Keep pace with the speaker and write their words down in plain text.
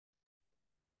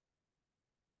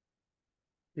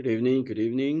Good evening, good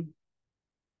evening.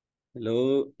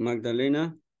 Hello,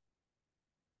 Magdalena.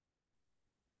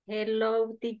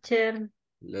 Hello, teacher.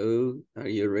 Hello, are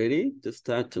you ready to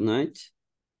start tonight?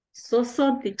 So,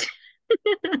 teacher.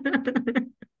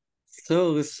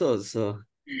 So.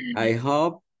 I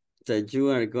hope that you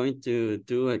are going to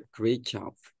do a great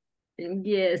job.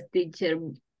 Yes, teacher.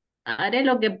 Haré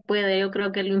lo que pueda. Yo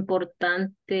creo que lo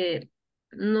importante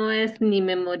no es ni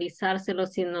memorizárselo,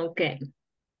 sino que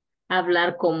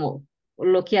hablar como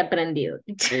lo que he aprendido,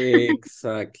 teacher.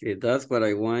 Exactly, that's what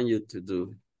I want you to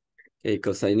do. Okay,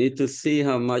 because I need to see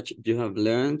how much you have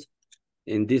learned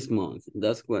in this month.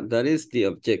 That is the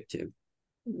objective.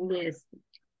 Yes.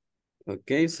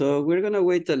 Okay, so we're gonna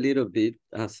wait a little bit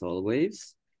as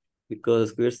always,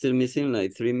 because we're still missing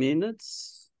like 3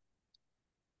 minutes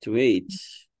to 8.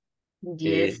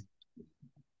 Yes.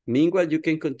 Meanwhile, you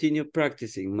can continue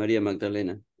practicing, Maria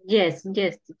Magdalena. Yes,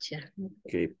 teacher.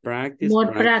 Okay, practice,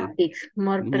 More practice. practice,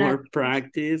 more More practice.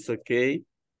 practice, okay.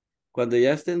 Cuando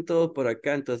ya estén todos por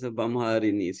acá, entonces vamos a dar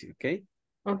inicio, okay?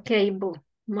 Okay,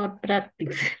 more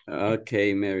practice.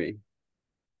 Okay, Mary.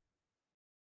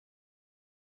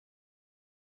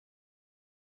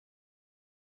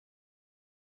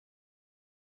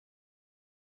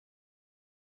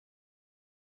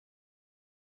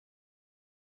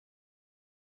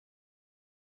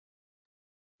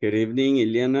 Good evening,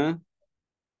 Ileana.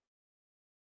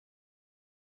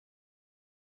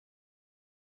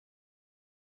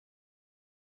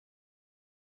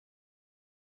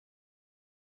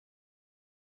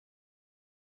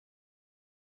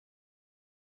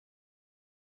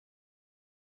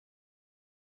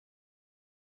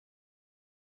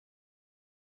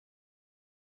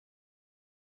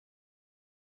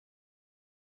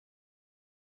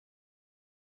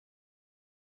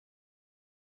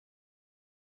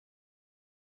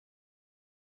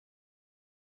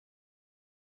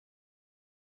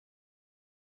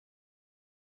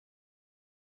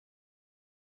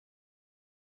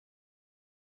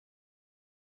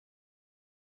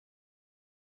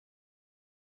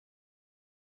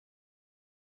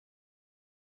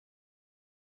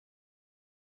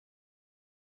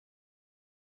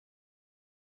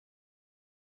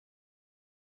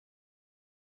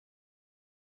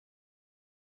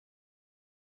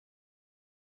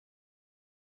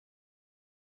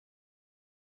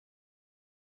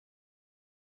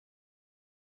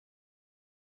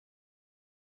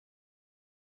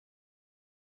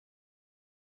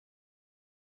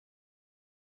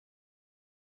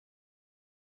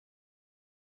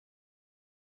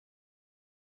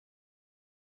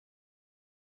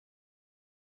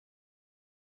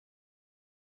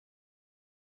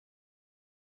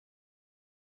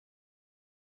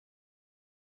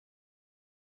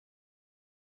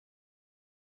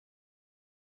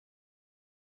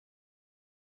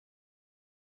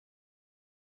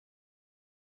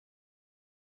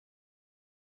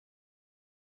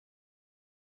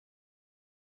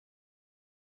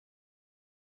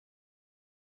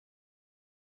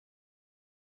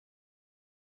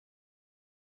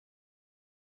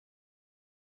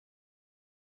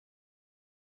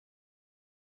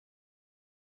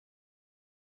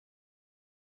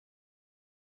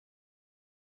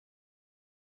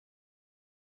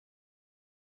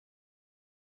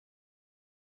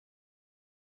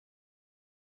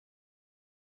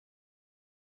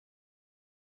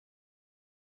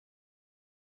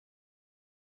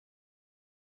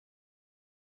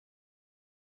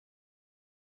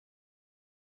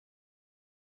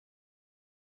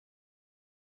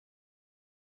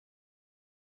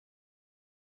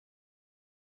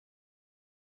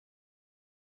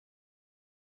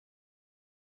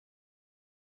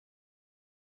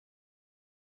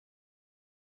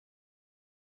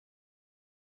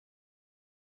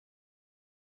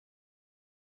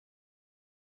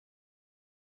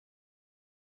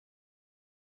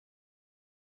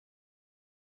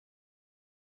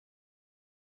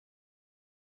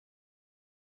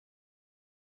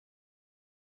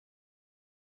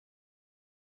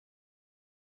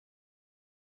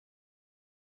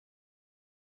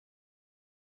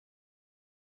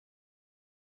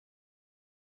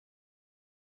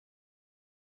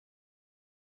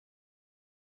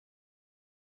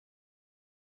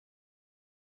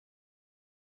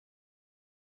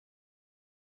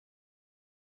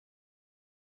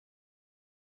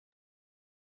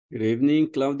 Good evening,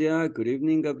 Claudia. Good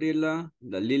evening, Gabriela.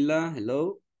 Dalila,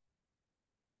 hello.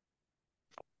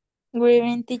 Good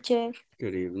evening, teacher.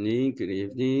 Good evening, good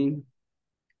evening.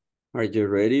 Are you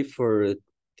ready for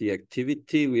the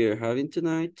activity we are having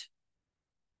tonight?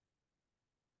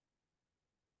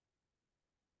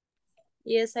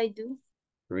 Yes, I do.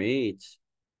 Great.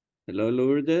 Hello,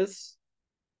 Lourdes.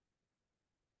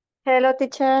 Hello,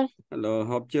 teacher. Hello,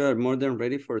 hope you are more than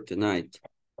ready for tonight.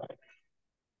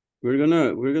 We're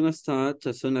gonna start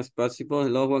as soon as possible.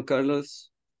 Hello, Juan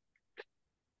Carlos.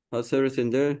 How's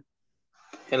everything there?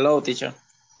 Hello, teacher.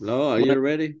 Hello, are you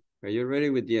ready? Are you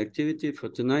ready with the activity for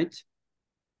tonight?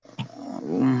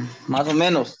 Más o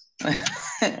menos.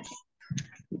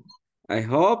 I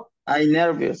hope. I'm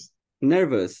nervous.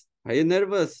 Nervous. Are you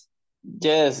nervous?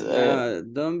 Yes.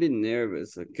 Don't be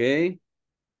nervous, okay?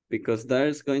 Because that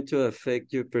is going to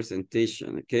affect your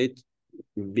presentation, okay?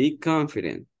 Be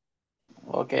confident.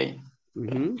 Okay.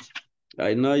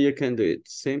 I know you can do it.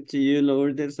 Same to you,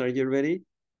 Lourdes. Are you ready?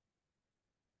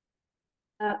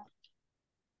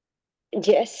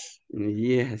 Yes.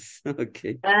 Yes,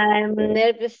 okay. I'm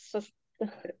nervous.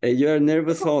 You are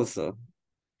nervous also.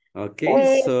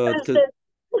 Okay, so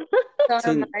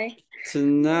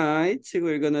tonight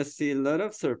we're gonna see a lot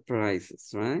of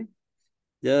surprises, right?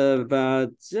 Yeah,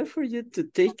 but just for you to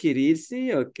take it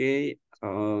easy, okay?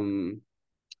 Well,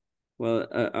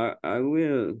 I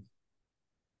will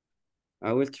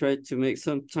try to make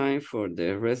some time for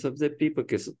the rest of the people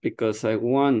because I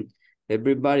want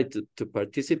everybody to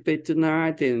participate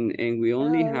tonight, and we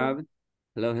only have.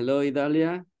 Hello,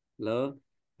 Idalia. Hello,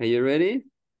 are you ready?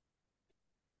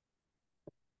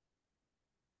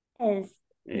 Yes.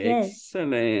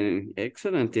 Excellent,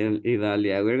 excellent,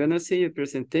 Idalia. We're gonna see your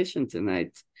presentation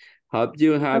tonight. Hope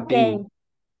you have been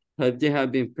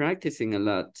practicing a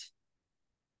lot.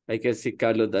 I can see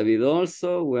Carlos David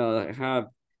also. Well, I have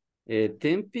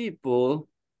 10 people.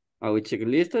 I will check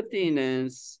list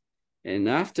attendance, and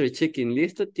after checking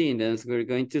list attendance, we're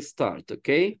going to start,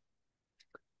 okay?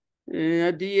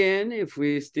 At the end, if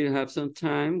we still have some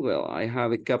time, well, I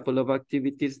have a couple of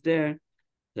activities there.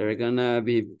 They're gonna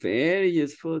be very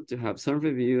useful to have some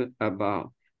review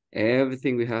about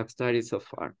everything we have studied so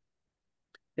far.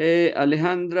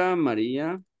 Alejandra,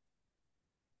 Maria,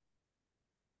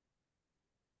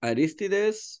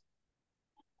 Aristides,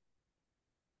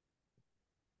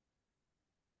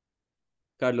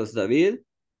 Carlos David,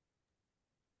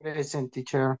 Present,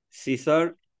 teacher.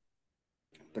 Cesar,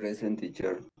 Present,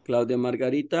 teacher. Claudia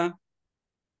Margarita,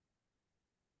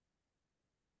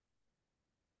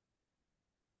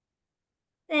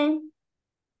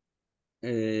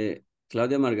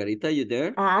 Claudia Margarita, you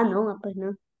there? No, pues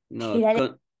no.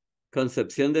 No,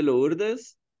 Concepción de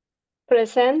Lourdes.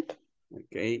 Present.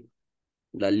 Okay.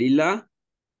 Dalila.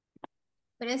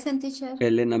 Present, teacher.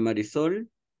 Elena Marisol.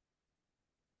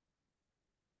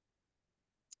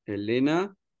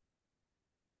 Elena.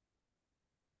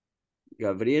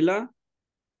 Gabriela.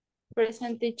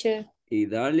 Present, teacher.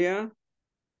 Idalia.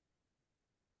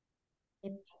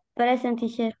 Present,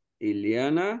 teacher.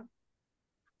 Iliana.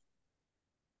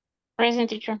 Present,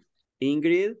 teacher.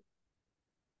 Ingrid.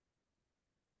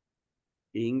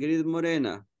 Ingrid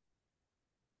Morena.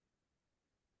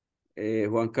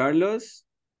 Juan Carlos.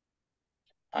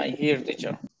 I'm here,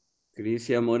 teacher.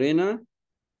 Crisia Morena.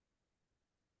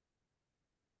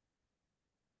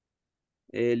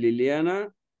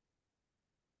 Liliana.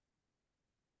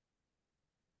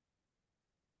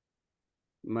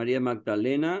 María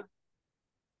Magdalena.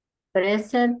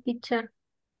 Present, teacher.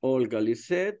 Olga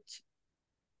Lisette.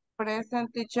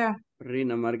 Present, teacher.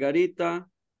 Rina Margarita.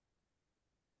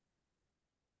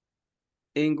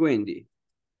 And Wendy.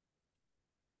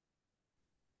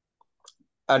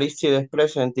 Aristides,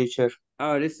 present, teacher.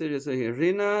 Aristides is here.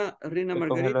 Rina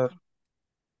Margarita.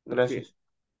 Gracias.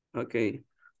 Okay.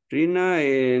 Rina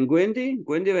and Wendy.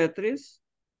 Wendy Beatriz.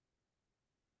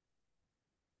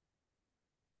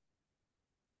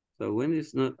 So Wendy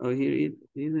is not here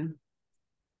either.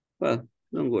 Well,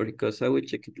 don't worry, because I will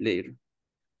check it later.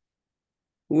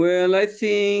 Well, I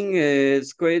think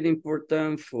it's quite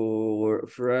important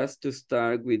for us to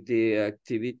start with the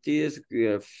activities we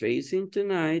are facing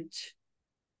tonight.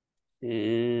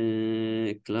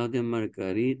 Claudia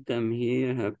Margarita, I'm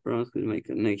here, I have problems with my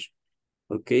connection.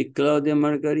 Okay, Claudia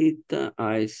Margarita,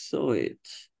 I saw it.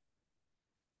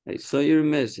 I saw your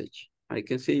message. I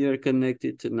can see you're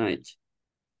connected tonight.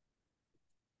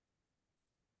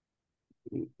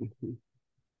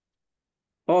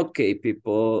 Okay,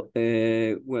 people.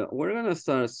 Well, we're gonna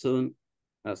start soon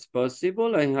as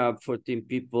possible. I have 14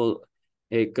 people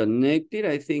connected.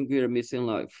 I think we are missing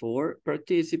like 4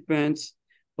 participants.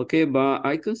 Okay, but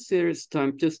I consider it's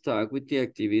time to start with the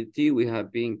activity we have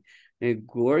been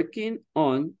working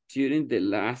on during the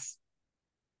last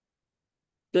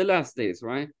days,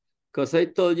 right? Because I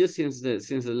told you since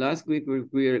the last week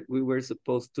we were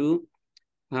supposed to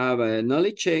have a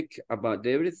knowledge check about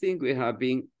everything we have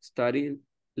been studying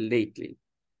lately.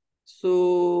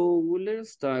 So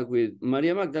let's start with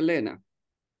Maria Magdalena.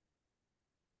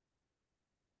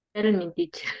 Tell me,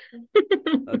 teacher.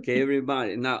 Okay,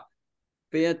 everybody. Now,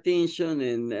 pay attention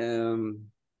and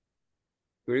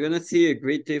we're going to see a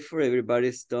great day for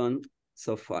everybody's done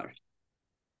so far.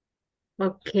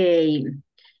 Okay.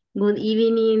 Good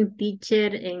evening,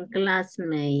 teacher and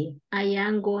classmate. I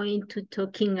am going to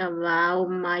talking about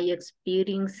my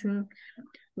experience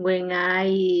when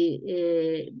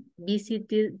I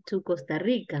visited to Costa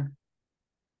Rica.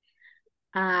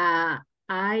 I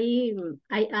am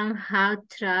have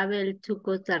traveled to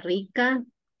Costa Rica.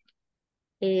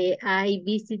 I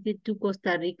visited to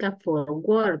Costa Rica for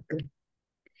work.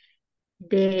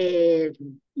 The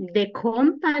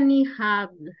company have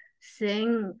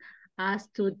sent us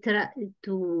to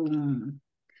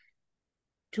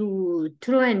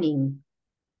training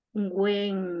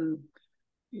when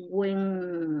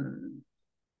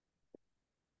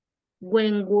we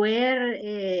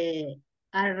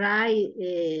arrived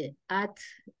at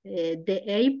the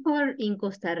airport in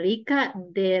Costa Rica,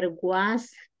 there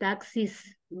was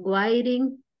taxis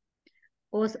waiting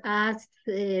us as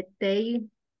they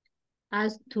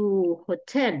us to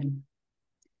hotel.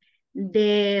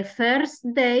 The first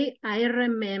day I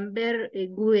remember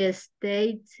we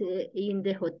stayed in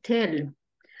the hotel.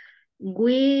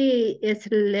 We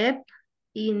slept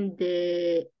in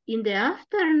the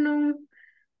afternoon.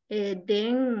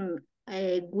 Then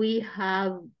we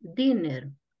have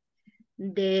dinner.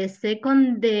 The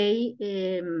second day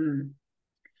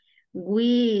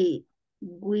we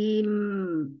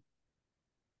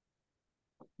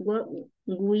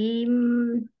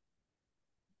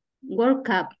woke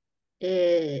up,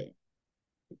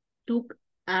 took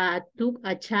a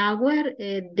shower,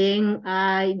 then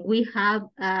we have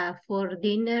for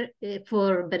dinner,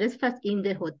 for breakfast in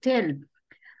the hotel.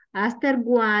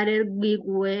 Afterward, we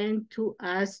went to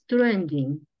a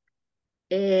stranding.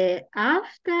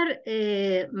 After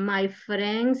my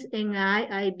friends and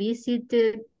I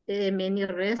visited many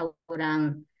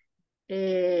restaurants.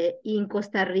 In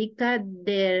Costa Rica,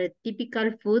 their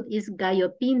typical food is gallo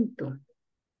pinto.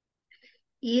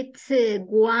 It's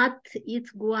what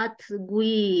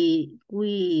we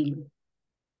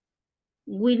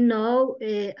know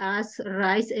as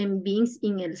rice and beans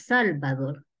in El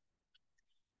Salvador.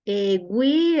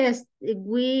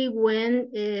 We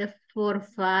went for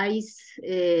 5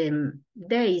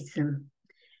 days.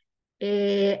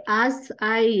 As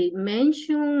I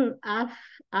mentioned,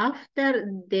 after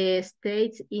the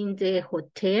stay in the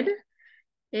hotel,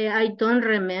 I don't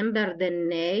remember the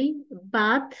name,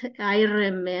 but I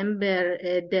remember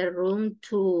the room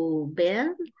to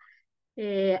bed,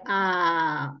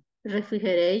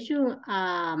 refrigeration,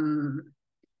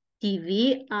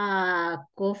 TV,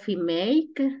 coffee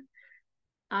make,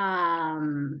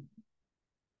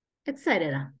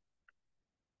 etc.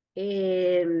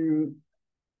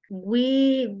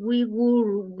 We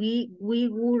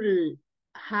would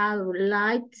have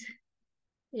liked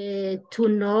to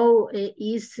know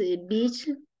is beach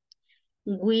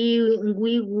we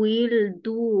will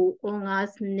do on our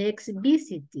next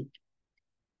visit.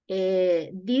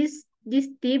 This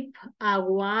tip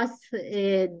was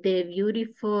the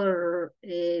beautiful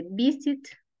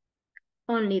visit.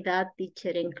 Only that,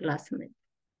 teacher and classmate.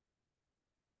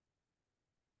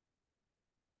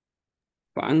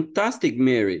 Fantastic,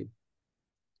 Mary.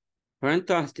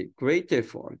 Fantastic. Great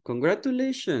effort.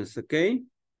 Congratulations, okay?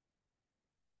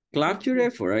 Clap your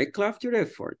effort. I clapped your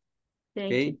effort.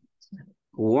 Thank okay? you.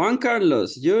 Juan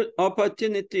Carlos, your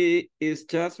opportunity is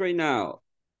just right now.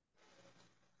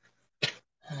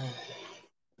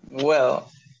 Well,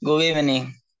 good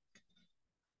evening.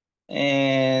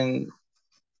 And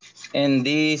in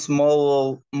this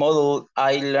model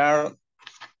I learned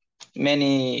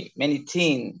many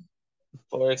things.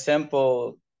 For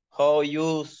example, how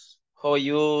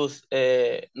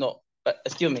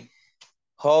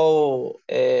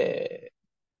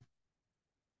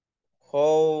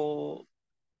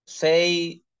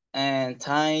say and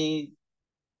time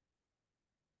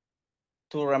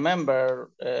to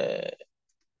remember.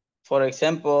 For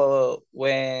example,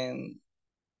 when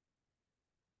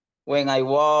I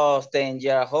was 10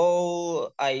 years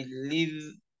old, I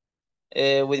lived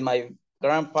with my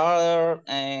grandfather,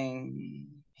 and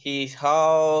his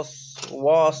house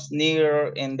was near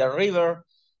in the river.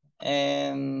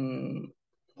 And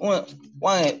one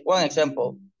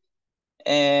example,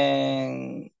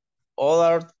 and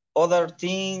other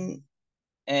thing,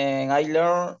 and I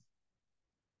learned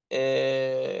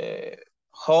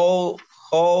how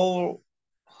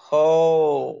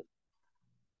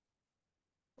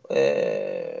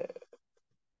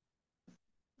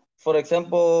for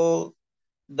example,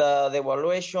 the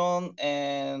evaluation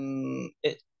and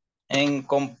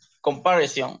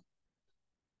comparison.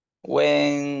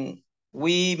 When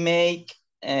we make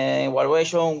an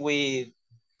evaluation with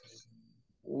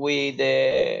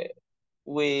the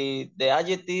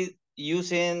adjective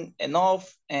using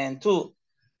enough and to.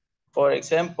 For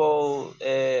example,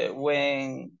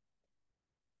 when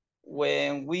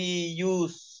we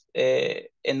use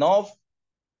enough,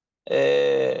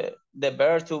 the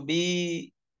verb to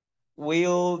be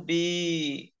will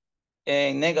be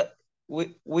in negative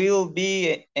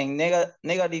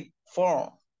form.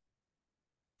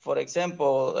 For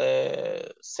example,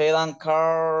 sedan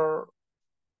car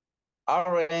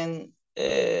aren't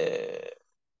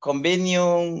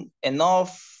convenient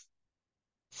enough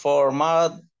for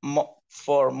more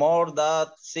than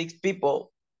 6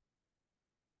 people,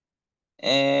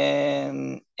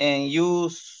 and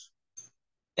use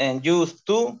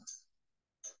to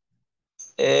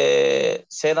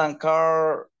sedan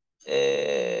car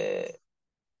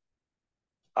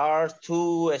are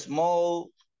too small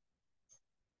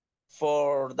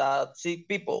for that 6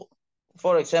 people,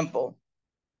 for example.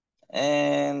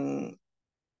 And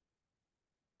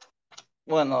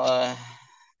bueno,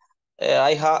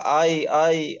 I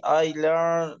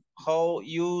learned how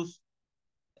use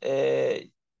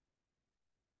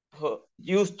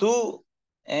to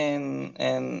in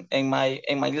my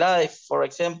life. For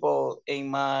example, in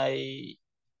my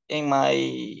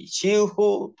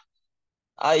childhood,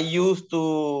 I used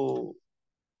to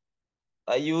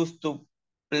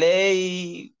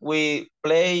play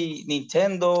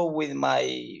Nintendo with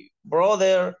my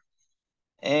brother.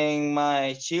 In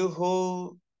my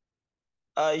childhood,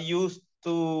 I used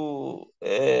to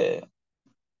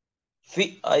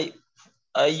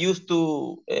I used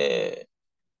to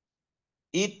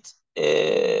eat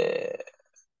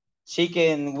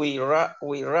chicken with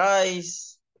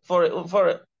rice, for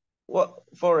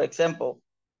example.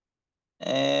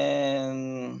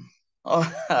 And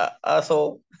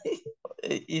also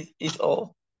it's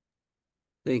all.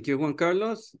 Thank you, Juan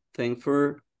Carlos. Thanks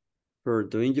for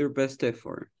doing your best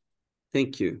effort.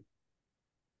 Thank you.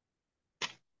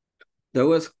 That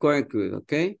was quite good,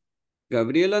 okay?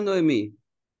 Gabriela Noemi.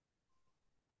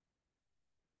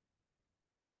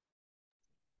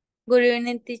 Good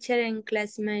evening, teacher and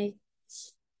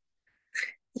classmates.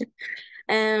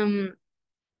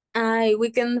 I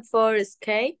weekend for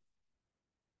skate.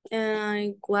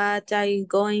 What I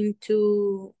going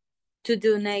to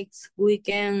do next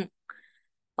weekend?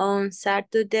 On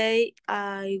Saturday,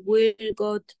 I will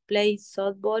go to play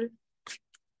softball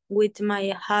with my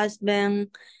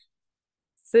husband.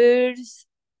 First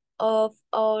of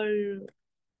all,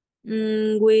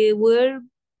 we will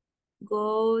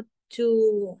go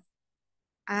to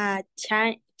a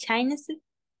Chinese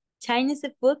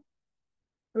food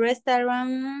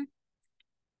restaurant,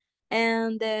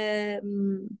 and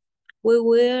we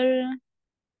will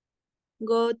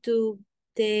go to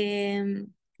the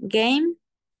game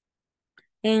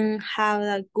and have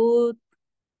a good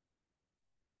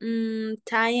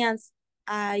time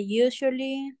as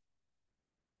usually.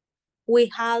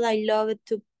 We had, I love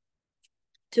to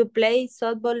play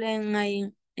softball and I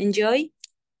enjoy.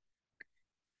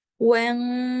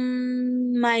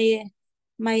 When my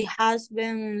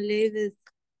husband lives,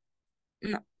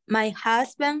 no, my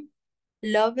husband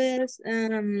loves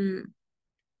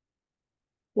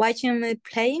watching me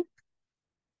play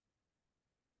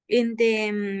in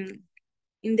the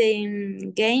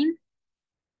game.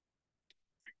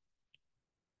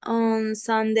 On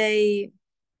Sunday,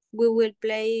 we will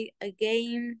play a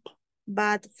game,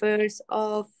 but first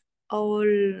of all,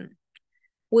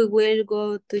 we will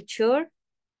go to church.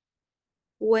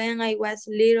 When I was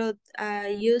little, I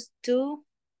used to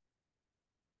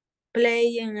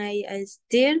play, and I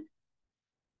still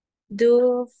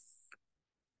do.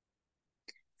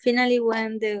 Finally,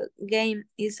 when the game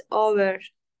is over,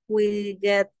 we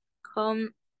get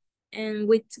home, and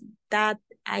with that,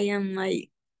 I am my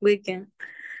weekend.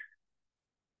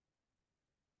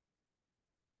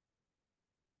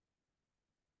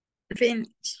 Finish.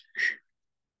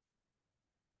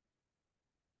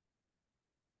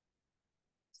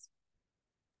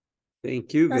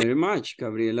 Thank you very much,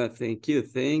 Gabriela. Thank you.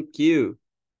 Thank you.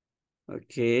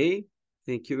 Okay.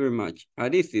 Thank you very much.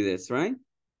 Aristides, right?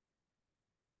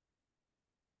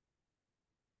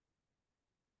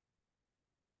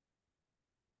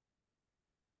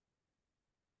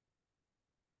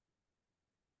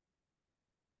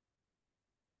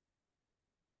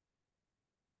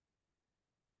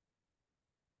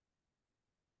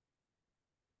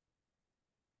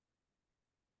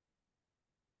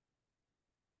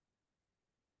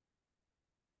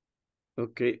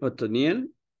 Okay, Otoniel.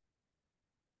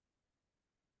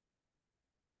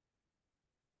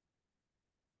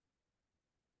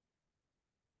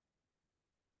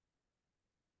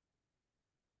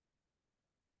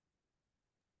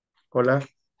 Hola.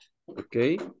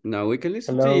 Okay, now we can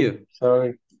listen to Hello. you.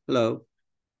 Sorry. Hello.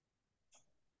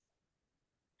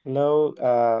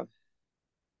 Hello.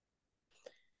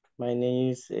 My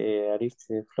name is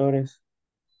Ariste Flores.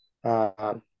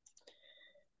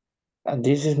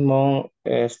 This is more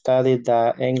studied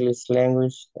the English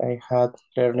language. I had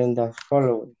learning the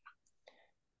following.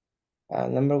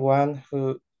 Number one,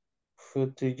 who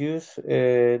to use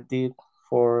did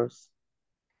for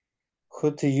who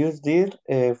to use did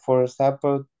for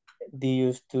example, they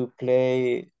used to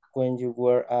play when you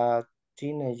were a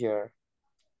teenager.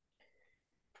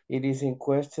 It is in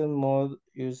question mode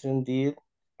using did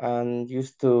and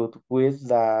used to with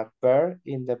the verb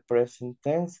in the present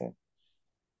tense.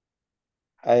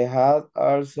 I had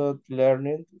also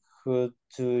learned how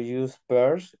to use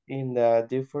verbs in the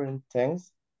different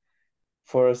tense.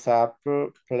 For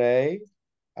example, play,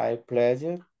 I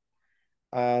played,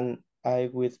 and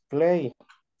I would play.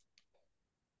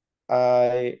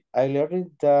 I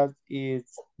learned that it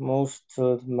most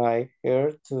to my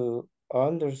heart to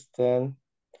understand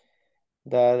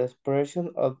the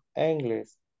expression of English.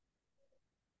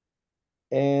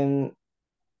 In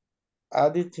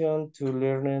addition to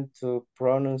learning to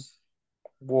pronounce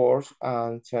words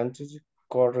and sentences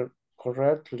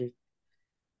correctly.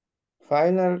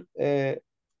 Finally,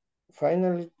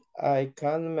 I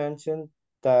can mention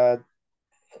that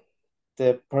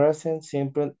the present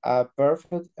simple and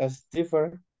perfect is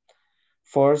different.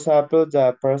 For example,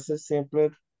 the present simple,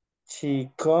 she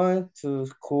going to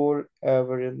school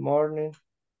every morning,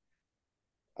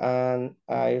 and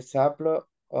I example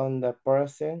on the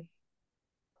present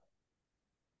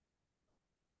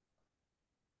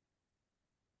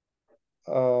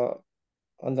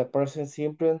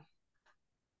simple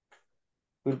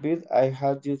will be I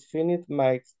have just finished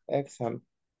my exam.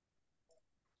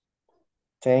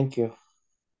 Thank you.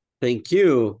 Thank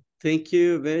you. Thank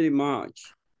you very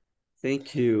much.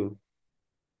 Thank you.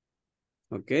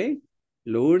 Okay.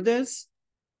 Lourdes.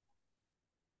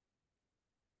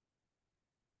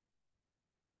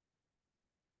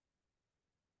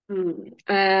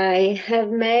 I have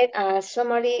made a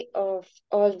summary of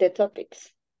all the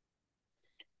topics.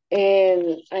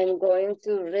 And I'm going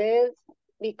to read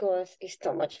because it's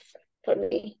too much for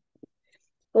me.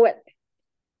 Well,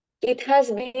 it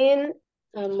has been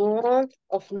a month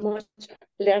of much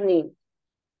learning.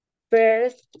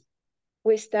 First,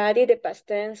 we studied the past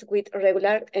tense with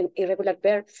regular and irregular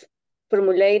verbs,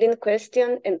 formulating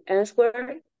question and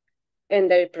answer,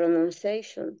 and their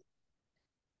pronunciation.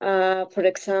 For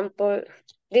example,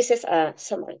 this is a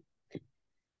summary.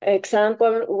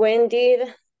 Example, when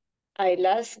did I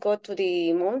last go to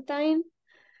the mountain?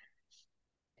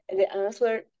 The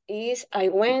answer is I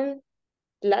went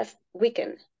last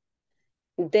weekend.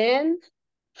 Then,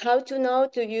 how to know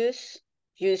to use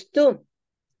used to.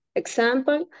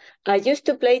 Example, I used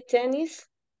to play tennis.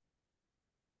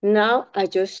 Now I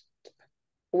just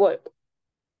work.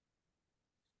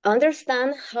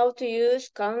 Understand how to use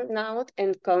count now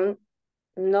and count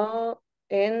no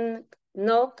and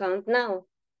no count now.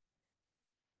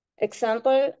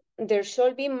 Example, there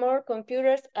should be more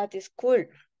computers at the school.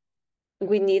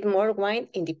 We need more wine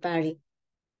in the party.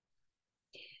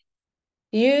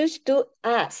 Used to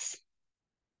as.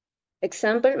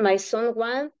 Example, my son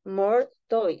wants more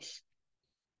toys.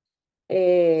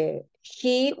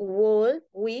 He would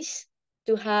wish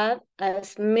to have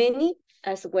as many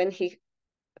as when he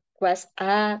was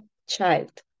a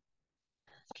child.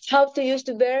 How to use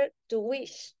the verb to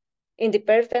wish in the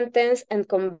present tense and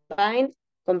combine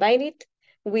it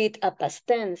with a past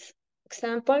tense.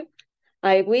 Example,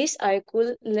 I wish I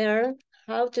could learn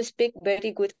how to speak very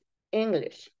good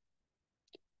English.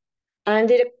 And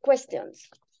the questions.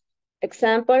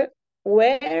 Example,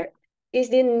 where is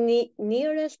the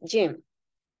nearest gym?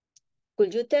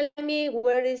 Could you tell me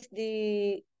where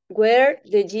the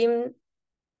gym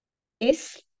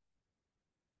is?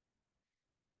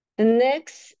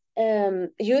 Next,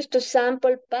 use to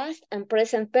sample past and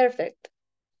present perfect.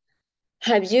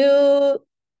 Have you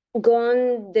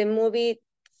gone the movie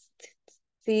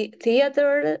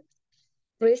theater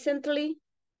recently?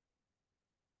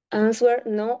 Answer,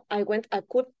 no, I went a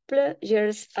couple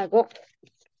years ago.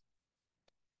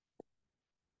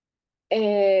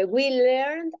 We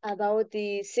learned about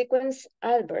the sequence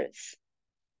adverbs,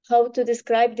 how to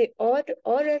describe the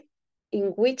order in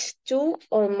which two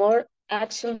or more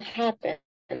actions happen,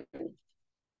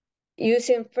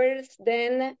 using first,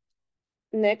 then,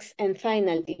 next, and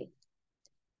finally.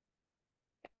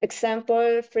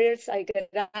 Example, first I get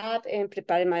up and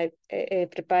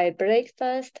prepare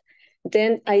breakfast.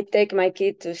 Then I take my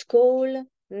kid to school.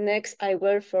 Next, I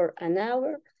work for an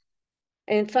hour.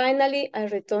 And finally, I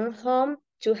return home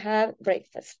to have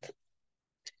breakfast.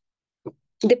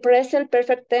 The present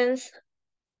perfect tense,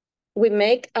 we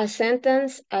make a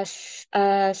sentence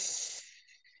assisted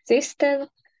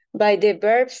by the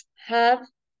verbs have,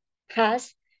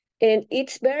 has, and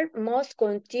each verb must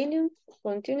continue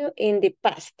in the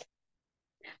past.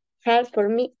 Have for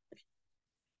me.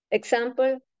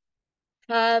 Example,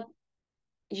 have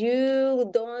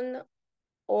you done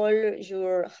all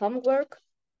your homework?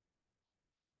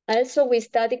 Also, we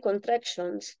study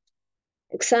contractions.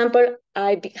 Example,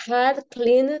 I had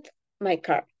cleaned my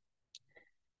car.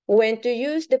 When to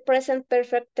use the present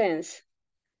perfect tense.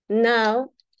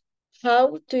 Now,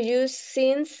 how to use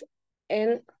since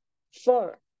and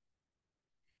for.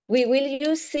 We will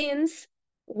use since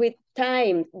with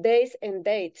time, days, and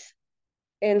dates,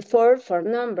 and for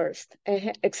numbers.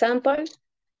 Example,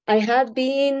 I have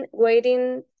been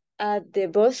waiting at the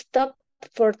bus stop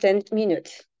for 10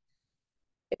 minutes.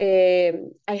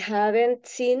 I haven't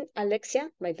seen Alexia,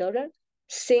 my daughter,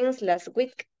 since last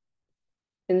week.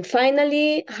 And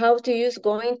finally, how to use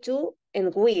going to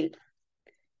and will.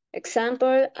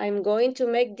 Example, I'm going to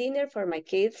make dinner for my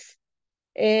kids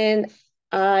and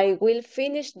I will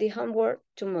finish the homework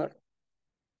tomorrow.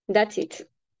 That's it.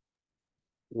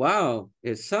 Wow,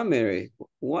 a summary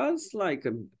was like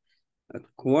a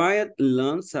quite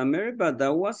long summary, but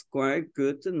that was quite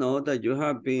good to know that you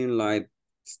have been like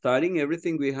studying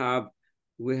everything we have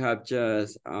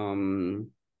just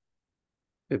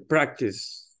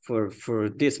practice for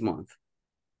this month.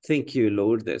 Thank you,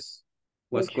 Lourdes.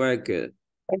 Was quite good.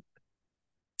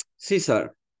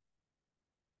 Cesar.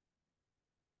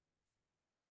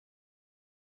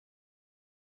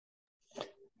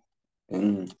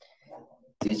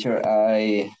 Teacher,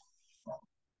 I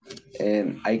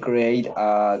create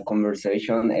a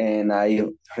conversation and I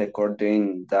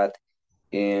recording that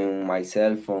in my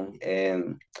cell phone,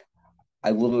 and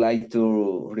I would like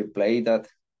to replay that,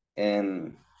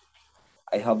 and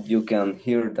I hope you can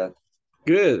hear that.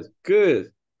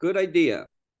 Good idea.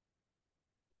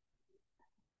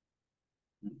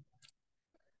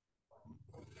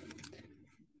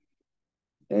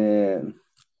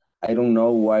 I don't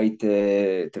know why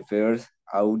the first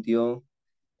audio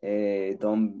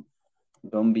don't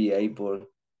be able,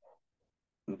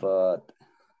 but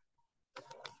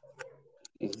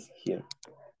it's here.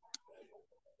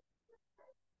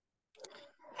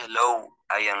 Hello,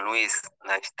 I am Luis.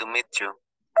 Nice to meet you.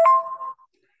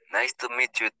 Nice to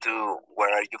meet you too.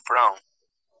 Where are you from?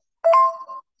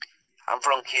 I'm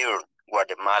from here,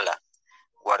 Guatemala.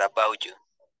 What about you?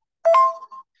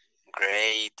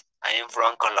 Great. I am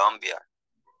from Colombia.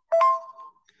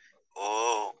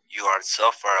 Oh, you are so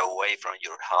far away from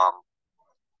your home.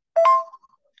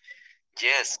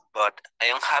 Yes, but I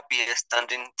am happy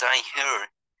spending time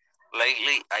here.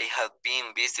 Lately, I have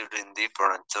been visiting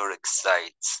different tourist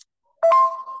sites.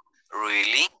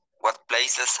 Really? What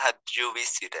places have you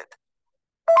visited?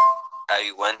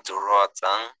 I went to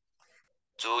Roatan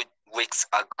 2 weeks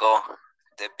ago.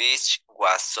 The beach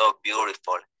was so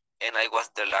beautiful, and I was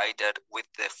delighted with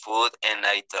the food and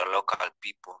the local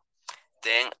people.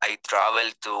 Then I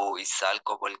traveled to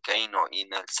Izalco volcano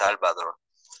in El Salvador.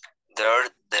 There,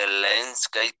 the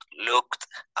landscape looked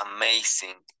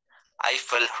amazing. I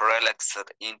felt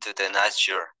relaxed into the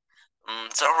nature.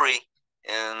 Sorry,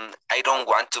 and I don't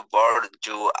want to bore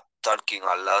you talking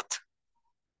a lot.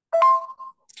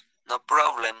 No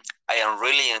problem. I am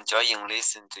really enjoying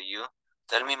listening to you.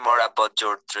 Tell me more about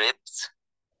your trips.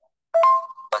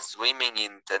 I was swimming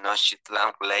in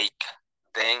Tenochtitlan Lake.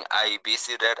 Then I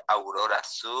visited Aurora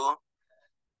Zoo.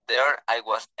 There I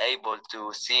was able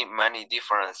to see many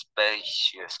different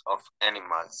species of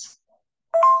animals.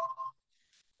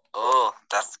 Oh,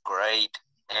 that's great.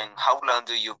 And how long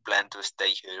do you plan to stay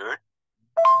here?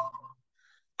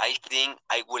 I think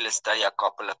I will stay a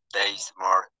couple of days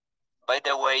more. By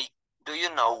the way, do you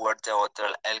know where the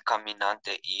Hotel El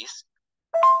Caminante is?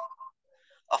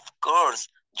 Of course,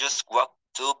 just walk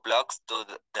 2 blocks to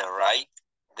the right,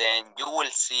 then you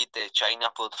will see the China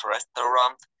food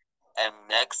restaurant, and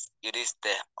next it is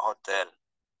the hotel.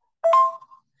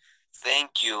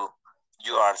 Thank you.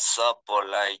 You are so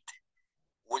polite.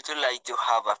 Would you like to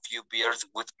have a few beers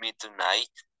with me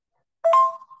tonight?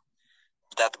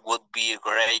 That would be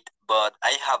great, but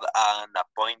I have an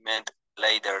appointment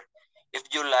later. If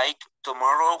you like,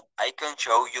 tomorrow I can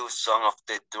show you some of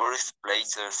the tourist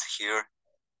places here.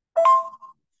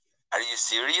 Are you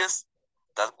serious?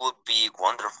 That would be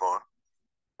wonderful.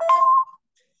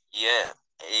 Yeah,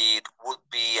 it would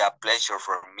be a pleasure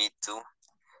for me too.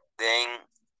 Then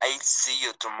I'll see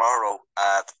you tomorrow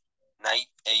at 9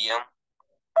 a.m.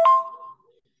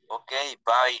 Okay,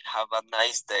 bye. Have a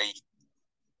nice day.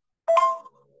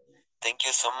 Thank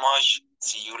you so much.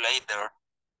 See you later.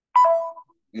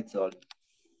 It's all.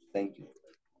 Thank you.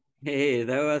 Hey,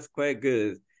 that was quite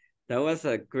good. That was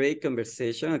a great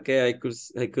conversation. Okay, I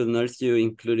could notice you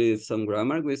included some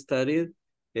grammar we studied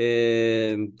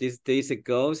these days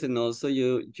ago, and also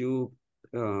you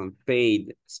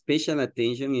paid special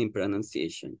attention in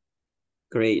pronunciation.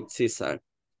 Great, Cesar.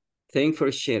 Thanks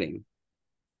for sharing.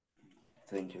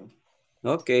 Thank you.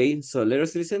 Okay, so let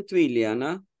us listen to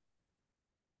Ileana.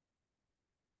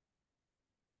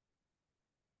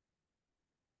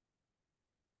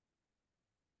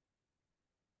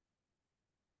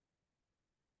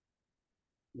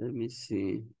 Let me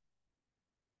see.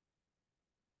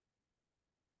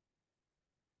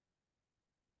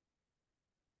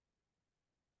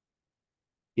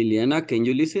 Ileana, can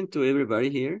you listen to everybody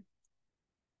here?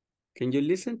 Can you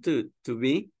listen to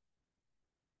me?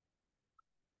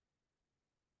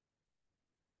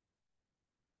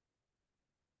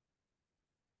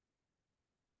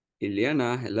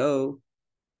 Ileana, hello.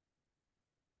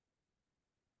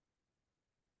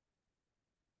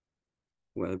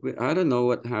 Well, I don't know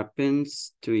what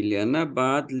happens to Ileana,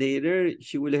 but later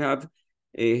she will have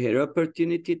her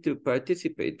opportunity to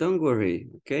participate. Don't worry,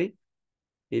 okay?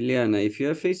 Ileana, if you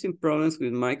are facing problems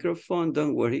with microphone,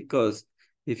 don't worry, because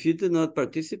if you do not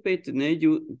participate tonight,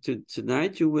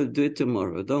 you will do it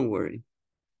tomorrow. Don't worry.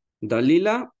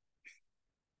 Dalila?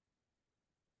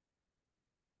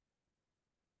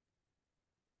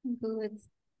 Good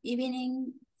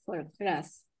evening for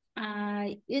class.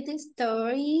 I read a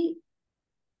story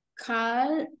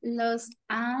called Los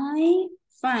I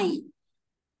Find.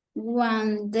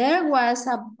 There was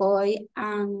a boy,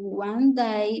 and one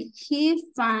day he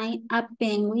found a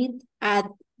penguin at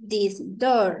this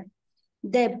door.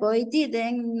 The boy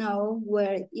didn't know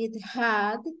where it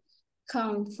had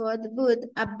come from, but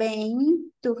a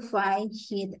vain to find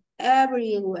it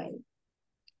everywhere.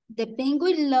 The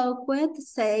penguin looked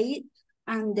sad,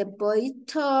 and the boy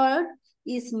thought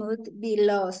it might be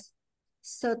lost.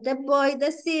 So the boy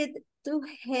decided to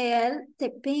help the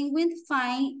penguin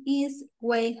find his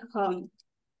way home.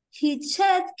 He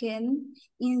checked in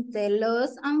the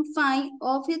lost and found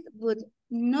of it, but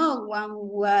no one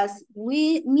was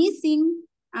missing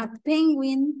a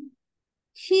penguin.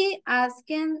 He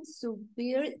asked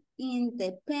superior in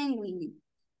the penguin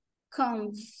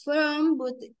come from,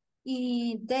 but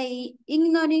they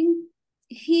ignoring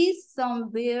his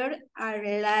somewhere are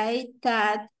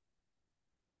that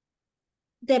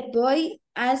the boy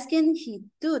asking he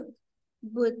did,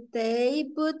 but they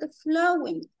put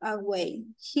flowing away.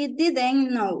 He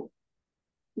didn't know.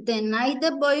 The night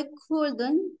the boy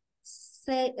couldn't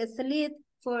sleep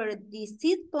for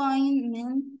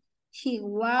disappointment, he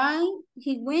went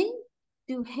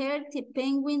to hear the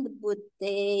penguin, but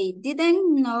they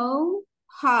didn't know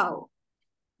how.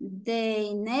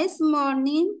 The next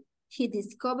morning, he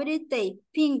discovered the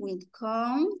penguin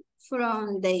come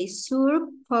from the South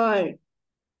Pole.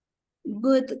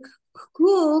 But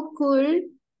who could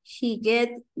he get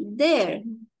there?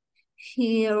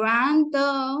 He ran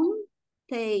down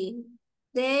the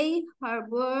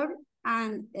harbor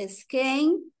and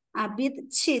escaped a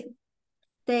bit cheap.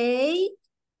 They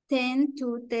tend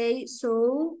to the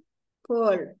South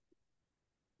Pole.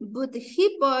 But his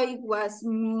boy was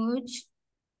much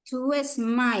too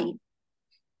small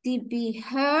to be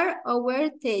heard over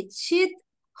the cheat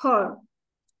hole.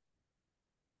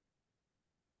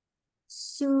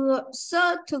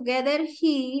 So together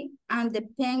he and the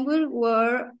penguin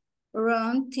were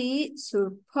round the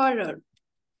South Pole.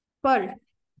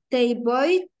 The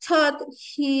boy thought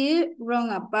he wrong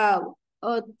about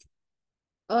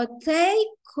they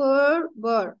could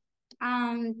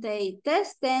and they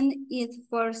tested it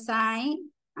for sign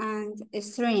and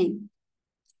strength.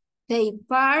 They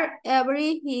part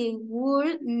every he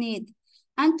would need,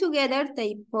 and together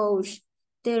they push.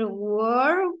 Their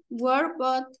were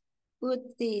both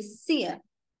with the sea.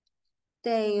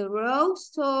 They rowed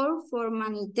shore for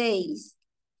many days.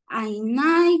 I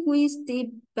night with the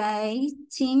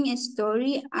baiting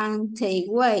story and take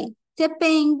way. The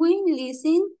penguin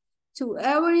listened to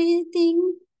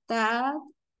everything that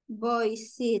boy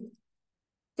said.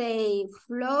 They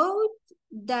flowed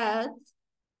that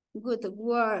good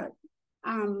word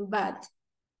and bad.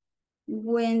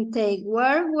 When they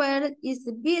were where is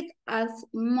big as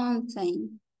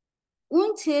mountain,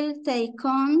 until they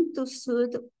come to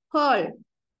South Pole.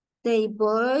 The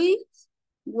boy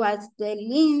was the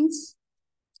lynx,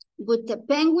 but the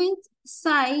penguin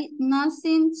said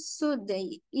nothing, so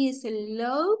they is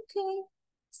okay.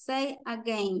 Say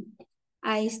again,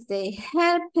 as the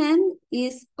happen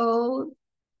is all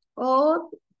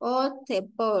the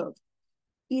board.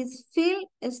 It feels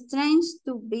strange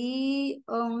to be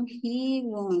on his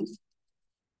ones.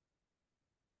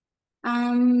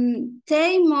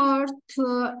 They more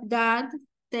to that,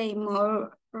 they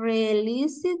more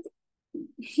realistic.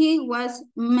 He was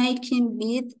making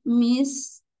big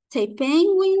miss. The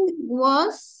penguin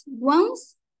was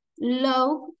once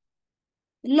lost.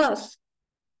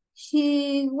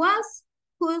 He was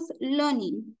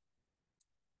lonely.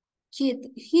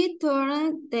 He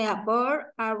turned the board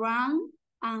around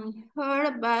and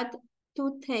heard back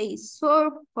to the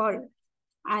circle.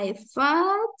 I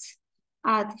thought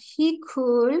that he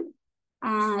could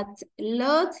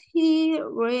let he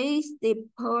raise the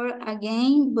board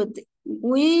again, but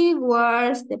we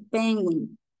were the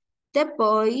penguin. The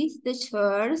boys, the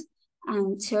chairs,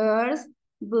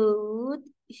 but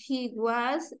he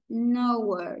was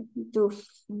nowhere to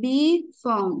be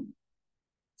found.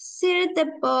 Sir,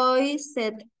 the boy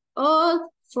set out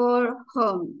for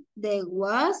home. There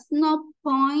was no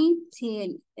point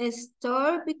till a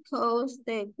store because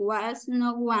there was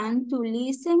no one to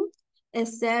listen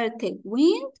except the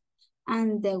wind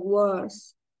and the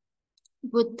words.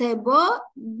 But the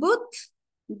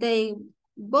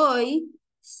boy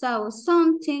saw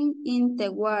something in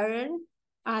the water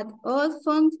and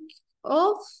often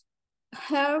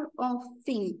heard of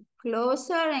things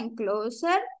closer and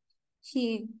closer.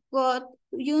 He got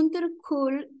yonder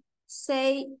could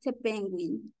say the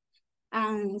penguin.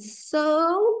 And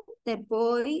so the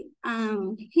boy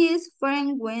and his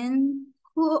friend went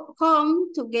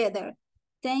home together.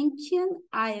 Thinking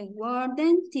I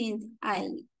wouldn't think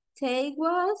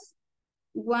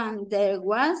there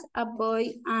was a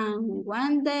boy, and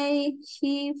one day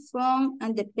he found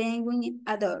and the penguin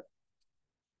adored.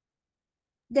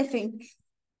 The thing.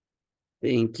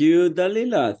 Thank you,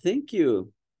 Dalila. Thank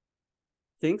you.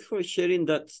 Thanks for sharing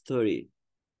that story.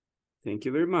 Thank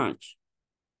you very much.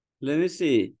 Let me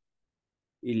see.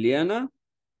 Ileana?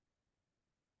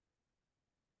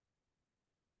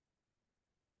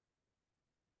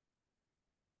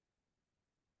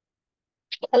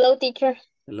 Hello, teacher.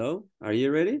 Hello, are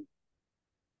you ready?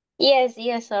 Yes,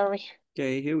 sorry.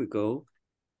 Okay, here we go.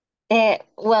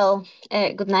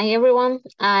 Good night, everyone.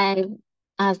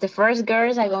 As the first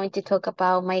girls, I'm going to talk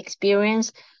about my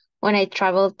experience when I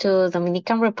traveled to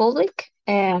Dominican Republic.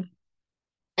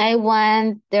 I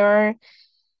went there.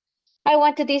 I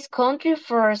went to this country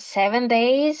for 7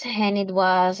 days, and it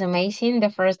was amazing.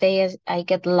 The first day I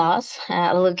get lost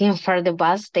looking for the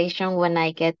bus station when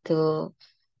I get to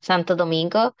Santo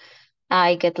Domingo.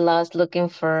 I get lost looking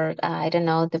for I don't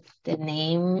know the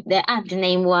name. The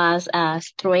name was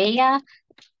Estrella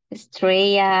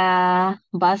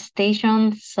bus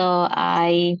station. So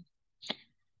I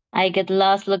get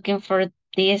lost looking for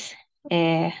this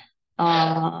on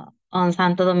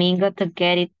Santo Domingo to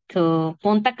get it to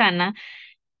Punta Cana.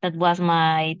 That was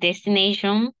my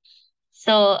destination.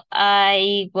 So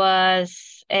I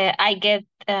get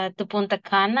to Punta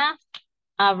Cana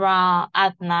around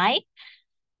at night.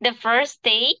 The first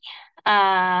day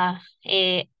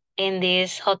in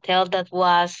this hotel that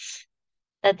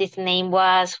its name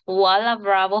was Walla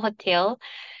Bravo Hotel.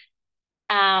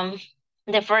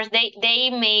 The first day they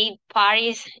made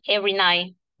parties every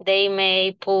night. They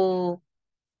made pool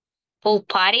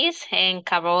parties and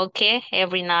karaoke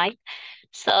every night.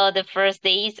 So the first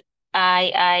days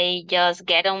I just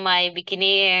get on my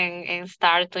bikini and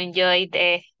start to enjoy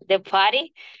the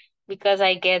party because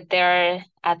I get there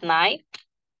at night.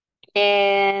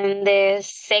 And the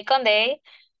second day,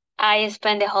 I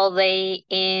spent the whole day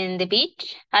at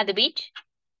the beach.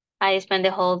 I spent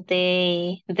the whole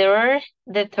day there.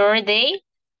 The third day,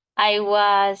 I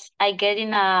get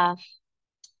in a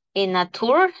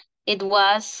tour. It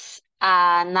was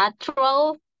a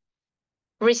natural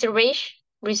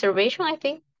reservation, I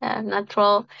think.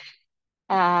 Natural.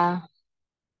 The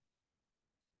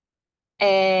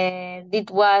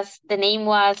name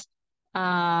was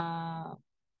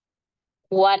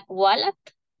Wallat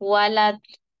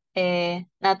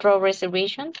Natural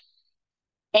Reservation.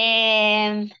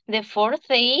 And the fourth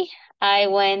day, I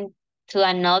went to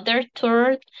another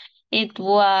tour.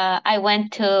 I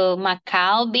went to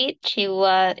Macau Beach.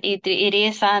 It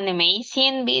is an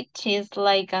amazing beach. It's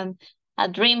like a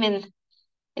dream.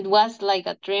 It was like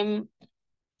a dream.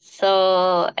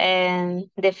 So, and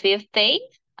the fifth day,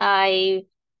 I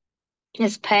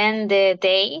spent the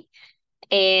day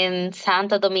in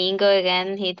Santo Domingo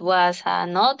again. It was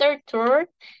another tour,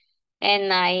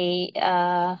 and I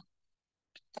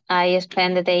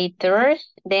spent the day there.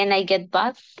 Then I get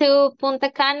back to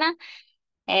Punta Cana,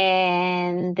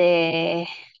 and the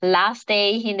last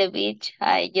day in the beach,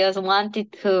 I just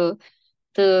wanted to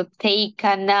to take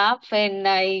a nap, and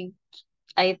I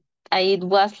it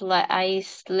was like I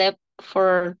slept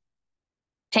for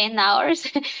 10 hours.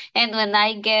 And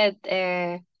I get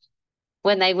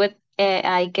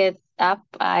up,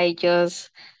 I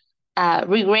just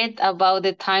regret about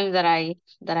the time that I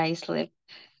slept.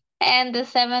 And the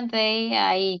seventh day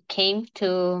I came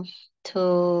to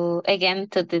again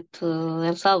to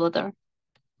El Salvador.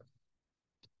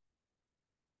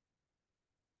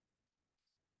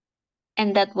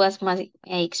 And that was my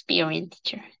experience,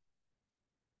 teacher.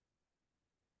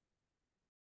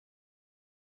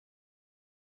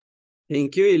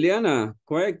 Thank you, Ileana.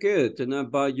 Quite good to know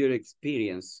about your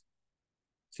experience.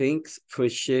 Thanks for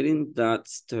sharing that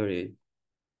story.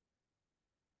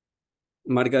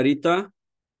 Margarita?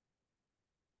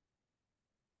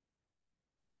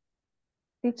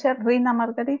 Teacher, Reina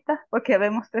Margarita, porque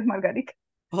vemos tres Margaritas.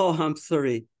 Oh, I'm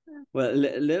sorry. Well,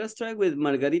 let us try with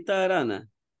Margarita Arana.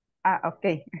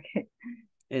 Okay.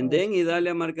 And then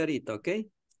Idalia Margarita, okay?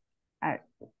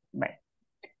 Bye.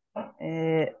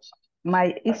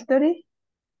 My history.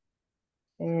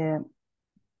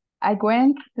 I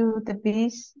went to the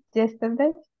beach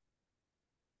yesterday.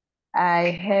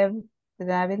 I have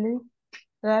traveled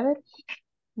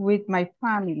with my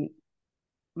family.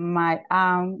 My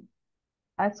aunt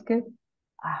asked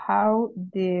how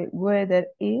the weather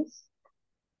is.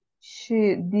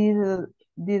 She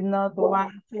did not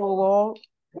want to go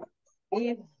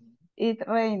if it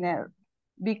rained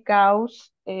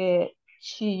because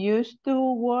she used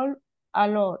to work a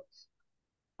lot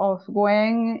of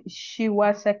when she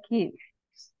was a kid.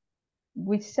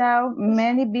 We saw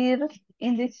many birds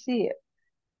in the sea,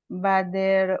 but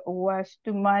there was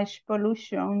too much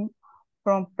pollution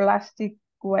from plastic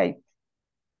waste.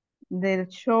 There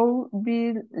should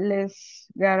be less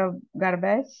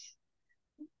garbage.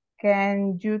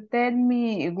 Can you tell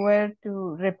me where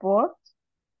to report?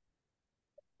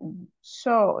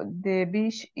 So the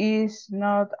beach is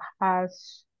not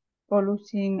as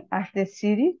polluting as the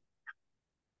city.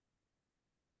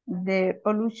 The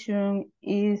pollution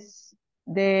is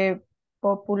the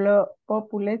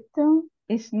population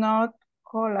is not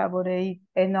collaborate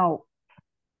enough.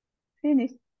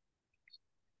 Finish.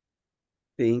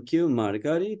 Thank you,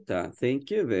 Margarita. Thank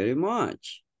you very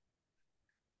much.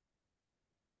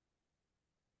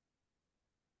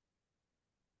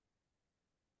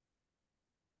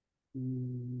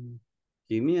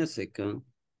 Give me a second.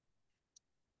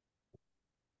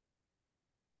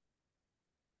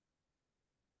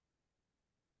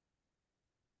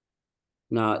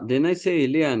 Now, didn't I say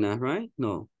Ileana, right?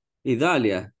 No.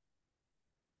 Idalia.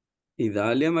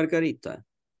 Idalia Margarita.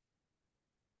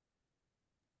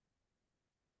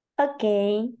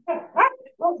 Okay.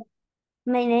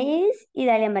 My name is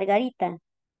Idalia Margarita.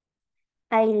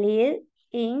 I live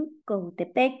in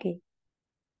Cojutepeque.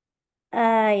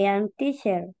 I am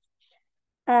teacher.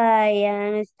 I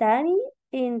am studying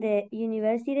in the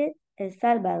University of El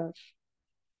Salvador.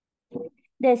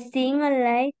 The things I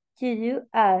like to do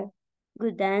are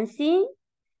good dancing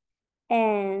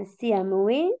and see a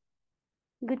movie,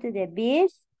 go to the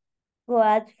beach, go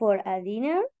out for a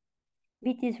dinner,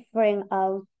 visit friends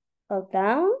out of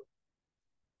town.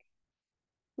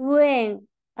 When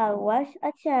I was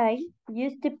a child,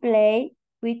 used to play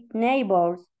with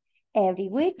neighbors every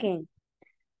weekend.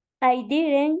 I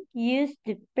didn't used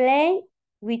to play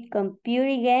with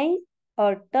computer games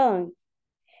or toys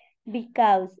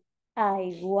because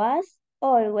I was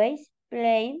always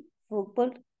playing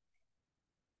football,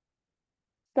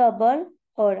 softball,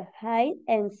 or hide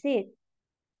and seek.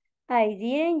 I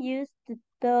didn't used to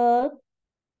talk.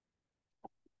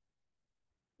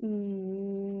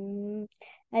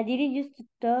 I didn't used to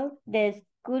talk the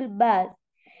school bus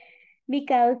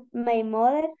because my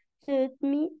mother took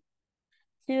me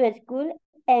to school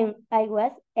and I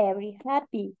was very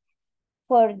happy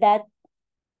for that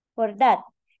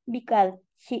because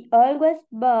she always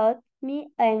bought me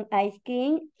an ice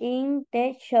cream in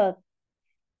the shop.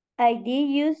 I did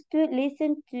used to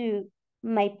listen to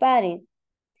my parents,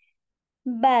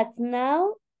 but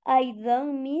now I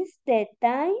don't miss the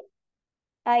time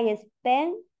I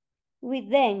spent with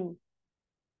them.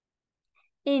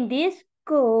 In this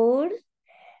course,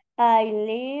 I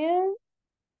learned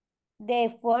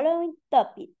the following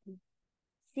topics: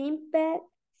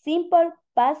 simple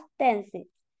past tenses,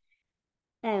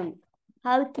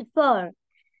 how to form,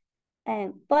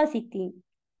 positive,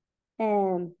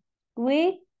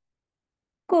 we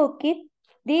cooked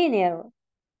dinner,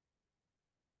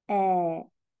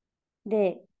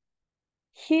 the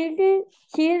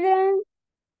children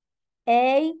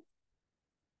ate,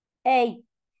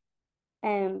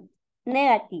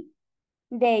 negative,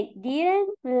 They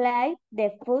didn't like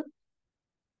the food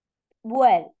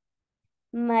well.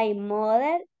 My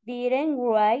mother didn't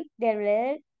write the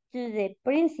letter to the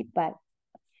principal.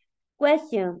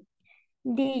 Question.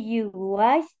 Did you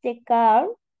wash the car?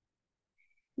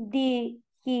 Did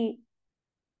he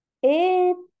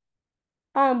eat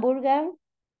hamburger?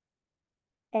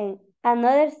 And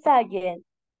another subject.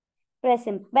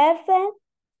 Present perfect.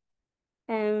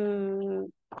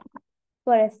 And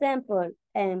for example,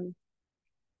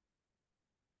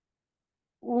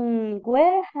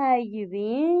 where have you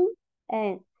been?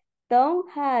 And Tom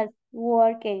has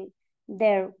working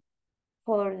there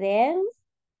for them.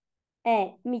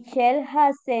 And Michelle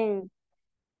hasn't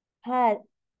had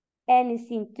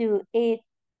anything to eat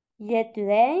yet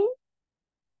today.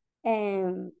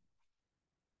 And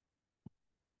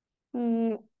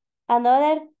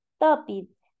another topic.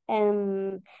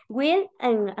 Will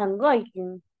and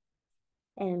going.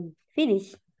 And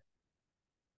finish.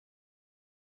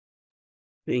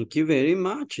 Thank you very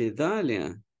much,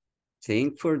 Idalia.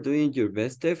 Thanks for doing your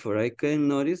best effort. I can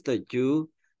notice that you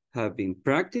have been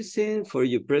practicing for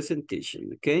your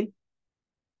presentation, okay?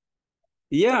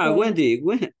 Yeah, Okay.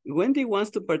 Wendy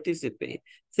wants to participate.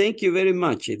 Thank you very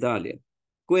much, Idalia.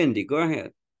 Wendy, go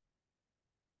ahead.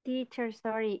 Teacher,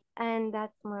 sorry, and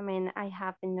that moment I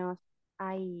have in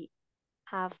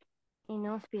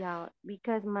hospital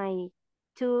because my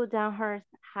two daughters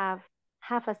have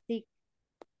a sick.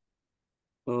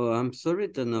 Oh, I'm sorry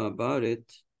to know about it.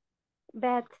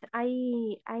 But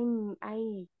I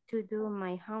to do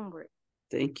my homework.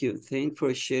 Thank you. Thanks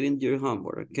for sharing your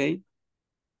homework, okay?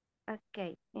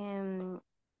 Okay.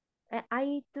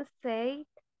 I to say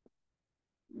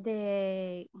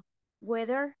the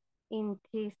weather in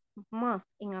this month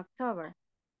in October.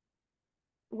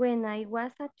 When I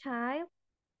was a child,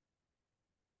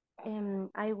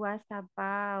 I was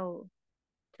about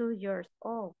 2 years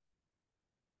old.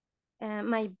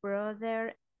 My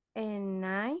brother and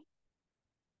I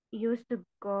used to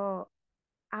go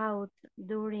out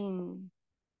during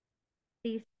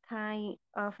this time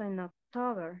of an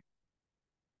October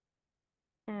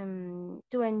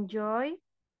to enjoy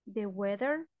the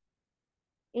weather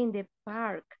in the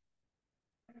park.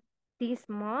 This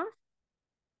month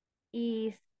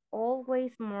is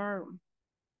always more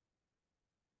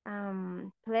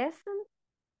pleasant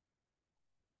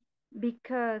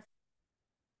because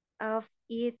of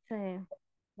its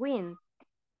wind.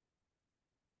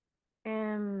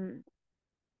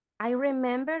 I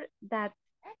remember that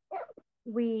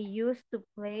we used to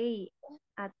play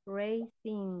at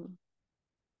racing,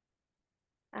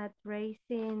 how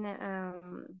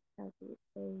do you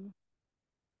say,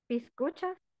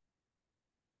 piscuchas.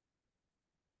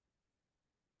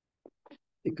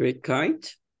 The great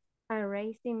kite?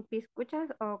 Racing piscuchas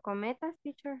or cometas,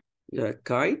 teacher? Yeah,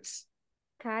 kites?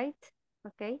 Kite,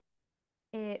 okay.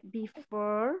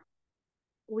 Before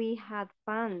we had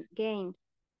fun games,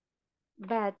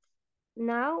 but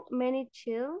now many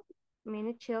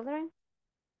children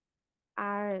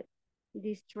are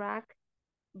distracted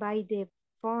by the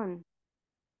phone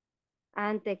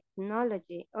and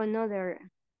technology, another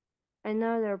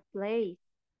place.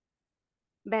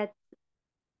 But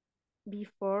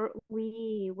before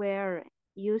we were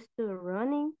used to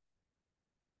running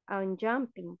and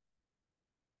jumping,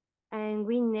 and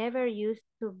we never used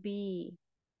to be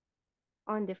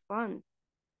on the phone.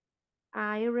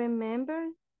 I remember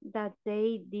that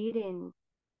they didn't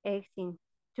exist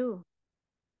too.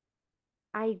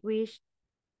 I wish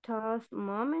those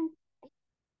moments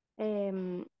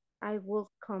I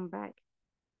will come back.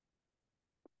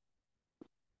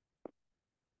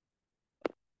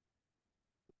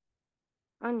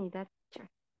 Only that, teacher.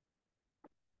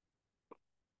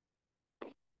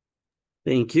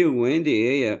 Thank you,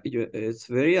 Wendy. Yeah, it's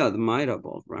very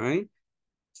admirable, right?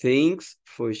 Thanks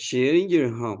for sharing your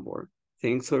homework.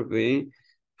 Thanks for being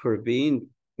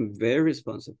very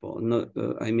responsible.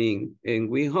 And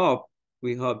we hope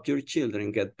your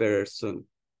children get better soon.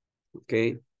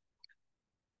 Okay.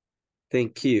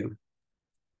 Thank you.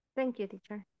 Thank you,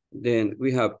 teacher. Then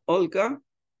we have Olga.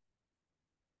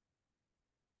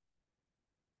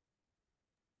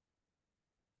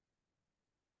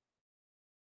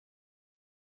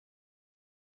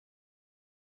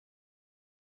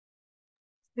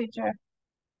 Teacher.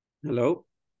 Hello.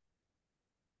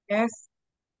 Yes.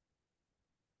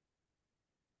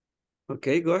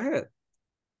 Okay, go ahead.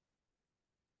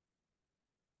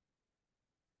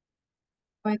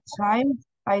 With time,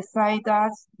 I say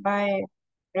that my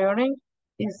learning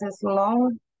is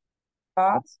slow,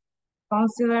 but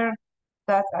consider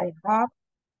that I have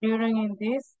learning in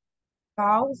this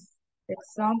house,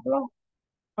 example,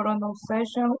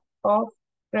 pronunciation of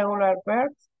regular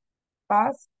verbs,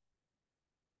 past.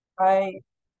 I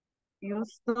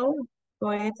used to do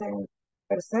it in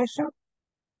presencial.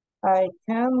 I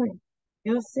can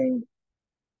using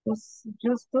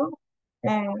used to,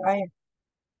 and I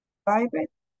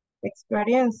private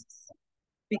experiences.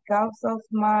 Because of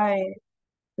my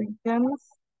weakness,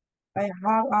 I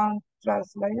have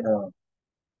translator,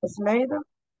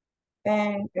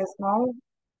 and it's no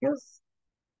use.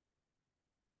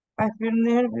 I feel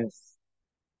nervous.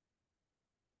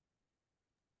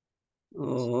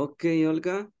 Oh, okay,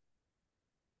 Olga.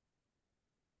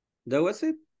 That was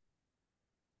it?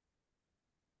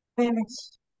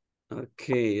 Finish.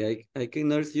 Okay, I can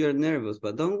notice you're nervous,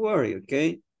 but don't worry,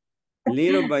 okay?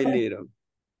 Little by little,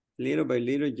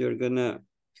 you're gonna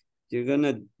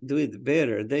do it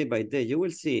better day by day. You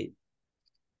will see.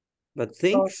 But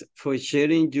thanks for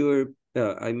sharing your,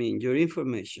 your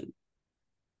information.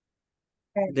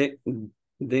 Okay.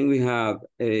 Then we have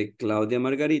Claudia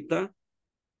Margarita.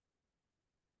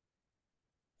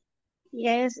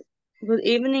 Yes, good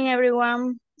evening,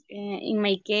 everyone. In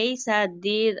my case, I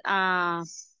did a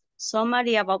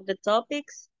summary about the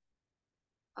topics.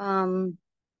 In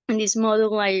this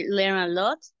module, I learned a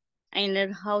lot. I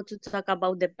learned how to talk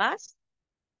about the past,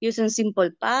 using simple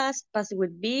past, past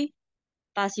with be,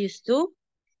 past used to.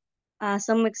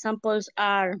 Some examples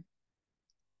are,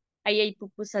 I ate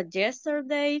pupusas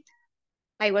yesterday.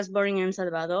 I was born in El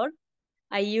Salvador.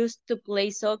 I used to play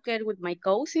soccer with my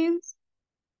cousins.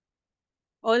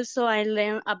 Also, I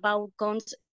learned about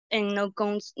counts and no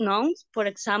counts nouns. For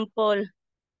example,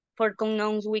 for count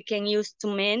nouns, we can use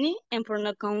too many, and for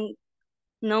no count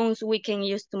nouns, we can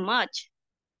use too much.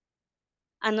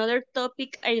 Another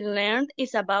topic I learned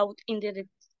is about indirect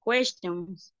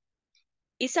questions.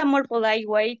 It's a more polite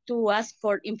way to ask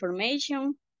for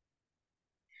information.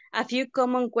 A few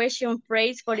common question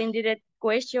phrases for indirect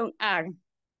question are,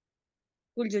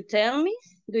 could you tell me?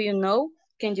 Do you know?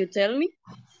 Can you tell me?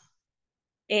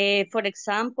 For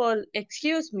example,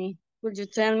 excuse me, could you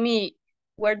tell me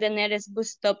where the nearest bus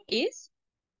stop is?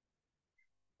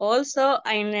 Also,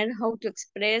 I learned how to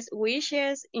express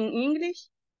wishes in English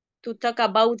to talk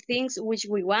about things which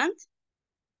we want.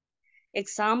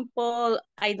 Example,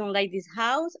 I don't like this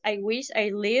house. I wish I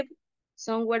lived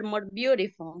somewhere more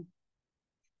beautiful.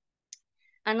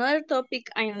 Another topic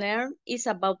I learned is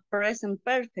about present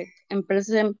perfect and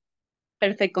present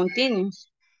perfect continuous.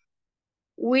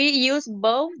 We use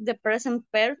both the present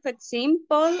perfect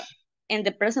simple and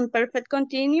the present perfect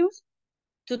continuous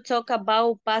to talk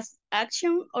about past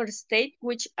action or state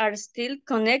which are still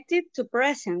connected to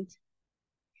present.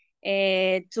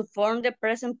 To form the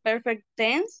present perfect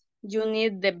tense, you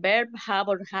need the verb have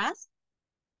or has,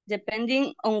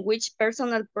 depending on which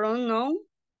personal pronoun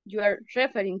you are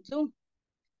referring to.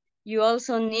 You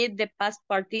also need the past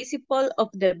participle of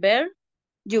the verb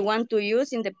you want to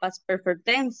use in the past perfect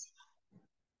tense.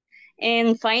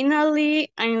 And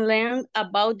finally, I learned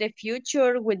about the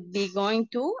future with be going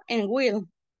to and will.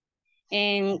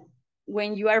 And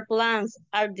when your plans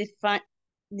are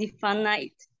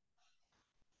definite,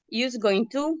 use going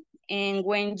to. And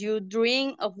when you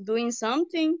dream of doing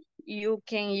something, you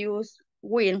can use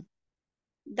will.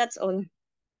 That's all.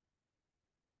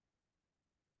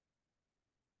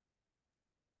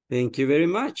 Thank you very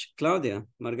much, Claudia,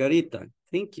 Margarita.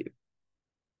 Thank you.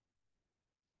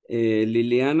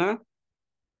 Liliana.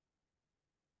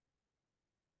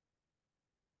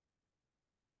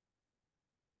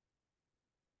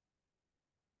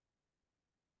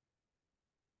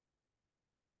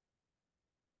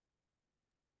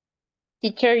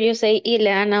 Teacher, you say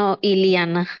Ileana or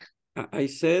Iliana? I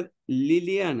said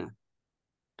Liliana.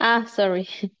 Ah, sorry.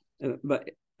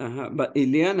 But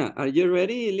Ileana, are you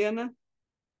ready, Ileana?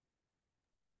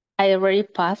 I already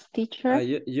passed, teacher.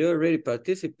 You already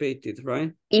participated,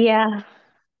 right? Yeah.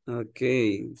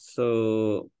 Okay,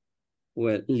 so,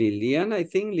 well, Liliana, I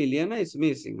think Liliana is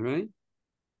missing, right?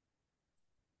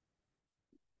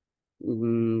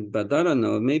 But I don't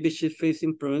know, maybe she's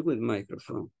facing problem with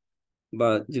microphone.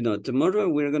 But, tomorrow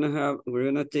we're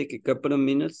gonna take a couple of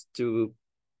minutes to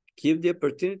give the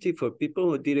opportunity for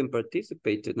people who didn't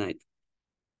participate tonight.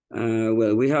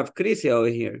 Well, we have Chrissy over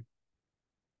here.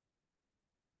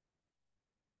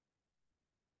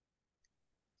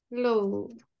 Hello.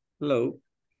 Hello.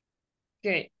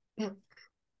 Okay.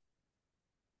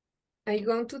 I'm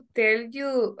going to tell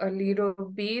you a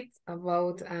little bit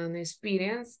about an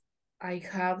experience I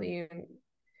have in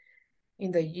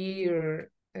the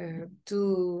year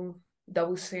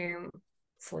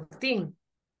 2014.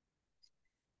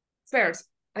 First,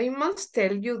 I must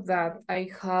tell you that I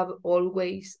have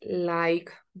always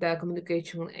liked the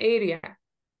communication area.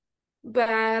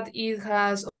 but it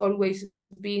has always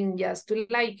been just to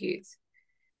like it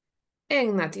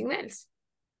and nothing else.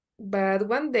 But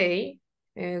one day,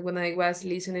 when I was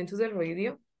listening to the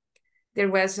radio, there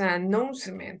was an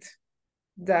announcement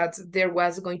that there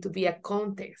was going to be a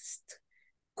contest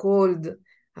called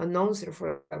Announcer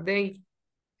for a Day.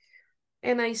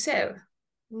 And I said,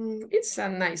 it's a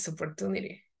nice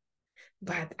opportunity,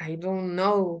 but I don't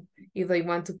know if I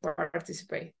want to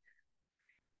participate.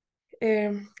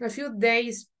 A few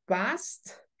days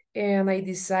passed and I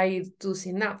decided to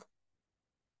sign up.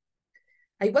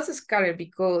 I was scared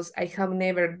because I have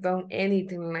never done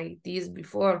anything like this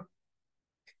before.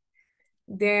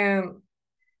 Then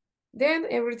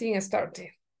everything started.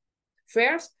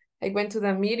 First, I went to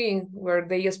the meeting where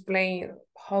they explained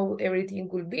how everything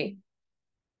would be.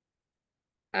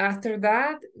 After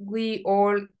that, we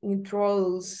all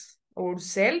introduced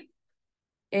ourselves,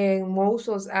 and most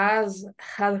of us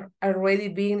had already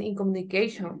been in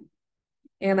communication.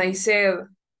 And I said,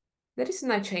 there is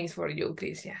no change for you,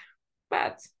 Crisia,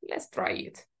 but let's try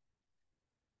it.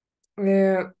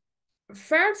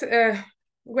 First,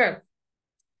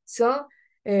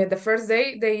 the first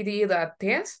day they did a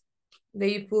test.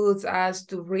 They put us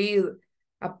to read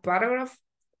a paragraph.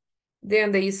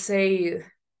 Then they say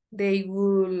they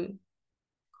will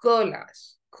call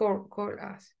us.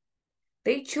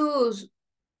 They choose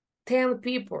 10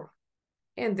 people,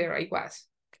 and there I was.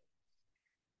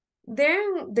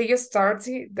 Then they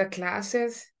started the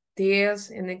classes, tests,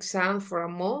 and exams for a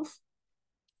month.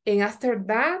 And after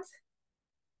that,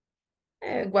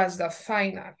 it was the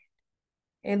final.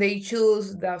 And they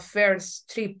choose the first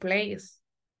 3 places.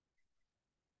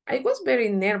 I was very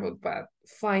nervous, but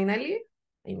finally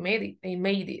I made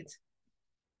it.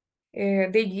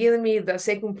 They gave me the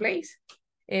second place,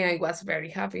 and I was very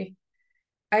happy.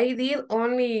 I did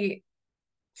only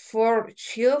 4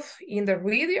 shifts in the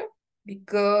radio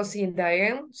because in the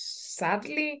end,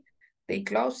 sadly, they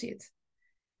closed it.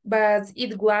 But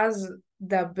it was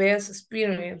the best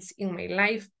experience in my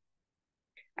life.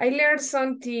 I learned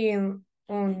something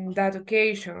on that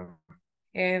occasion,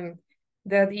 and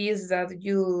that is that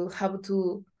you have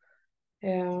to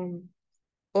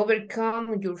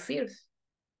overcome your fears.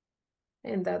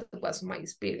 And that was my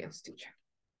experience, teacher.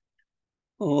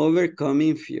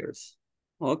 Overcoming fears.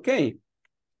 Okay.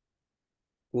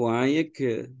 Quiet.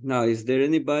 Now, is there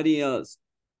anybody else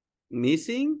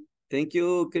missing? Thank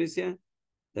you, Crisia.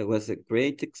 That was a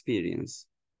great experience.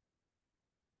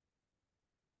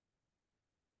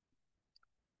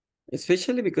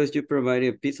 Especially because you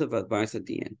provided a piece of advice at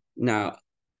the end. Now,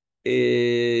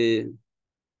 I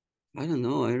don't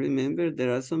know. I remember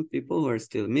there are some people who are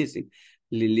still missing.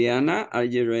 Liliana, are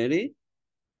you ready?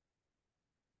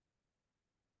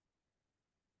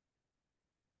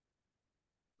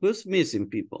 Who's missing,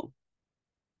 people?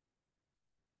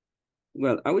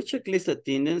 Well, I will check list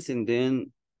attendance and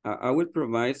then I will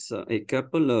provide a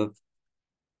couple of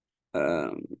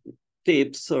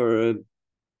tips or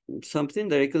something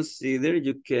that I consider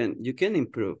you can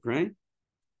improve, right?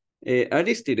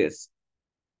 Aristides.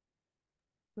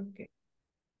 Okay.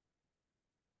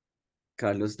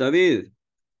 Carlos David.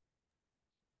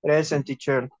 Present,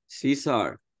 teacher.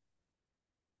 Cesar.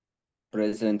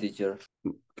 Present, teacher.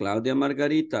 Claudia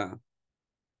Margarita.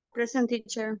 Present,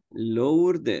 teacher.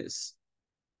 Lourdes.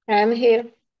 I'm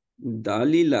here.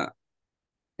 Dalila.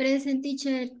 Present,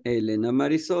 teacher. Elena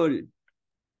Marisol.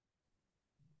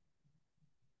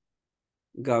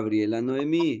 Gabriela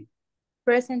Noemí.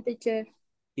 Present, teacher.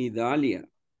 Idalia.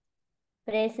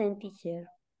 Present, teacher.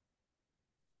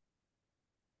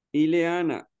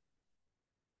 Ileana.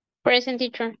 Present,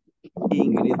 teacher.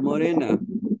 Ingrid Morena.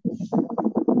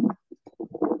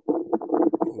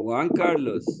 Juan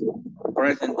Carlos.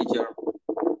 Present, teacher.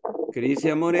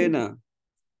 Crisia Morena.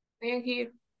 Thank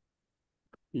you.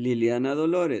 Liliana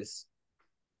Dolores.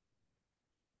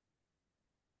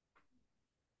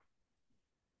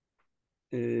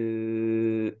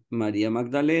 María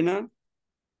Magdalena.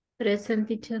 Present,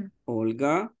 teacher.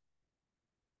 Olga.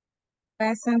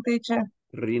 Present, teacher.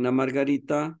 Rina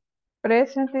Margarita.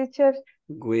 Present, teacher.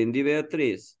 Wendy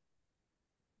Beatriz.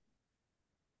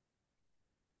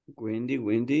 Wendy.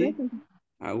 Present.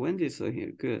 Wendy is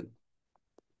here, good.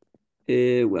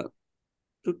 Well,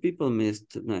 2 people missed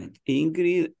tonight.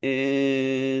 Ingrid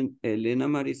and Elena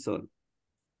Marisol.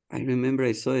 I remember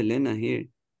I saw Elena here.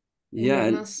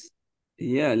 Yeah,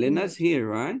 Elena's here,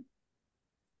 right?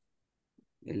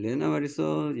 Elena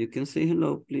Marisol, you can say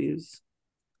hello, please.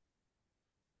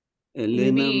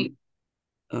 Elena. Maybe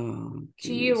okay,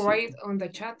 she wrote on the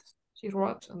chat. She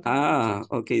wrote on the chat.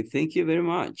 Okay, thank you very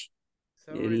much.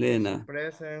 Sorry, Elena.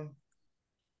 present.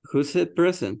 Who said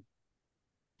present?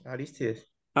 Aristides.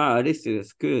 Ah,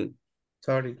 Aristides, good.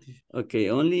 Sorry. Okay,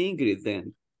 only Ingrid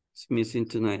then. It's missing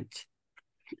tonight.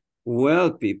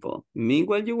 Well, people,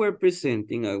 meanwhile you were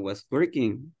presenting, I was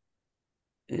working.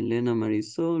 Elena,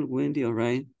 Marisol, Wendy, all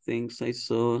right. Thanks, I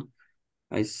saw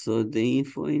the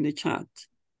info in the chat.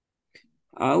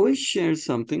 I will share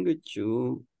something with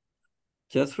you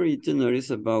just for you to notice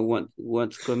about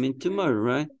what's coming tomorrow,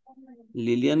 right?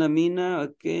 Liliana Mina,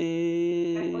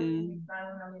 okay.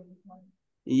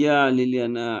 Yeah,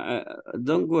 Liliana,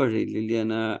 don't worry,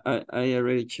 Liliana. I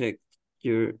already checked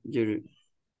the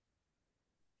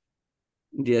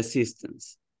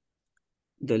assistance,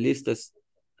 the list as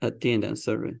attendance,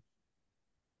 sorry.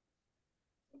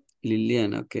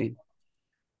 Liliana, okay.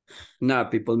 Now,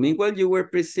 people, meanwhile you were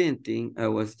presenting, I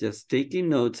was just taking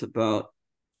notes about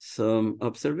some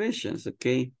observations,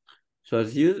 okay? So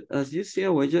as you see, I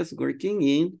was just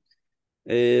working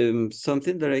in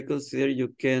something that I consider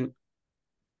you can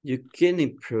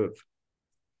improve.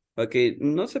 Ok,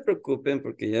 no se preocupen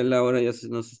porque ya la hora ya se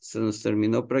nos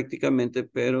terminó prácticamente,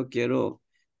 pero quiero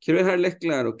dejarles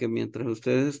claro que mientras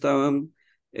ustedes estaban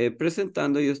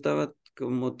presentando, yo estaba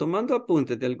como tomando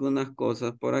apuntes de algunas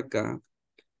cosas por acá,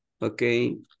 ok,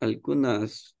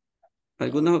 algunas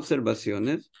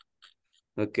observaciones,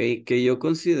 ok, que yo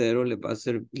considero les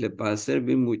va a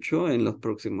servir mucho en los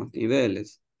próximos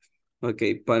niveles, ok,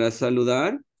 para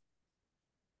saludar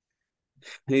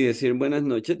y decir buenas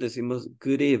noches, decimos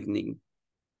good evening.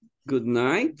 Good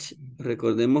night,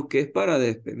 recordemos que es para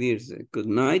despedirse. Good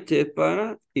night es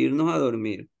para irnos a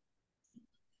dormir.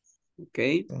 ¿Ok?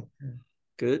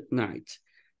 Good night.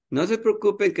 No se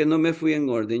preocupen que no me fui en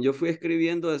orden. Yo fui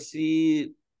escribiendo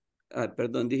así,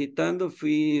 digitando,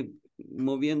 fui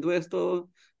moviendo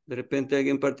esto. De repente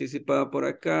alguien participaba por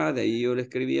acá, de ahí yo le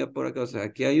escribía por acá. O sea,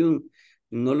 aquí hay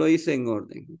no lo hice en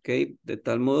orden. ¿Ok? De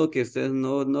tal modo que ustedes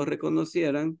no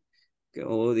reconocieran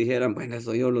o dijeran, bueno,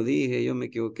 eso yo lo dije, yo me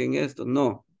equivoqué en esto.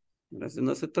 No.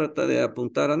 No se trata de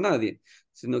apuntar a nadie,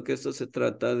 sino que esto se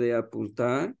trata de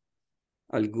apuntar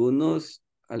algunas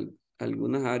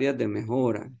áreas de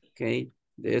mejora, ¿ok?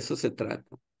 De eso se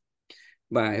trata.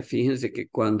 Fíjense que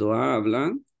cuando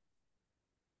hablan,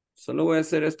 solo voy a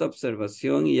hacer esta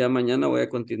observación y ya mañana voy a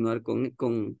continuar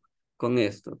con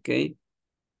esto, ¿ok?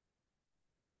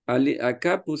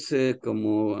 Acá puse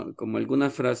como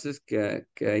algunas frases que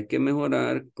hay que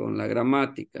mejorar con la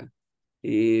gramática.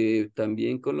 Y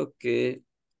también coloqué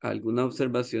algunas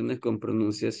observaciones con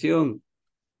pronunciación,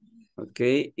 ¿ok?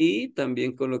 Y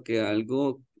también coloqué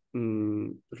algo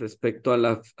respecto a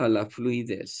la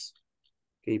fluidez,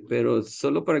 ¿ok? Pero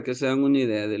solo para que se hagan una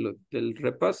idea del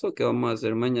repaso que vamos a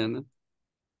hacer mañana.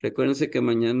 Recuérdense que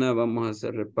mañana vamos a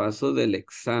hacer repaso del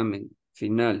examen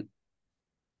final.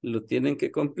 Lo tienen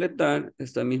que completar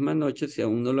esta misma noche si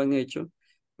aún no lo han hecho,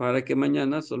 para que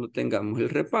mañana solo tengamos el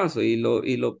repaso y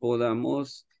lo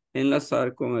podamos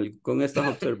enlazar con estas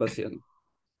observaciones.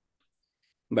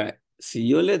 Si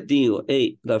yo les digo,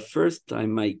 hey, the first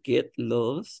time I get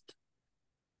lost,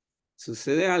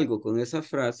 ¿sucede algo con esa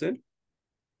frase?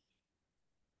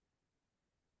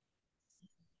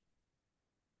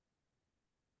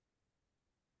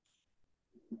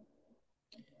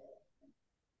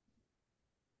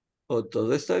 ¿O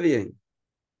todo está bien?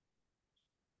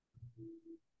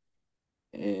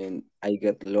 I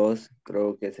get lost,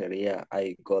 creo que sería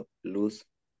I got lost.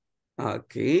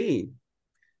 Ok.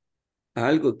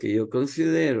 Algo que yo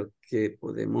considero que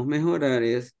podemos mejorar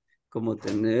es como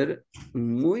tener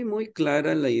muy, muy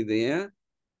clara la idea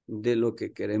de lo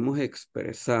que queremos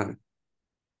expresar.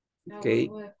 ¿Ok?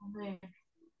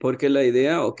 Porque la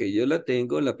idea, ok, yo la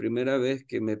tengo la primera vez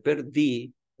que me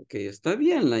perdí, ok, está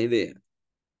bien la idea,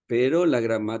 pero la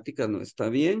gramática no está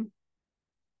bien.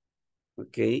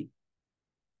 ¿Ok?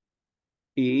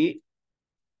 Y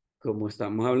como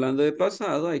estamos hablando de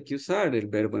pasado, hay que usar el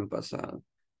verbo en pasado.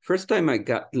 First time I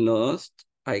got lost,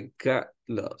 I got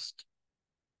lost.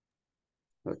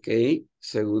 Ok,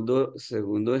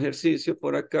 segundo ejercicio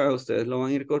por acá, ustedes lo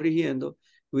van a ir corrigiendo.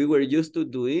 We were used to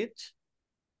do it.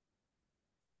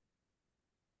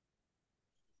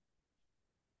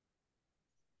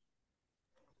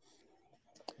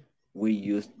 We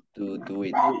used to do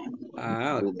it.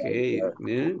 Ok,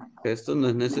 miren, esto no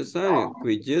es necesario.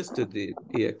 We used to do it.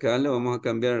 Y acá le vamos a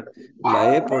cambiar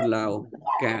la E por la O.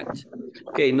 Cat.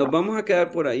 Ok, nos vamos a quedar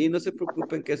por ahí. No se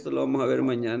preocupen que esto lo vamos a ver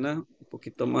mañana, un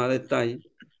poquito más a detalle.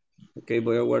 Ok,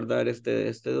 voy a guardar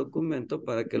este documento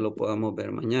para que lo podamos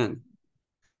ver mañana.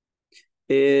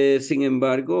 Sin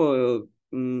embargo,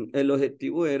 el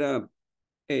objetivo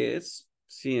es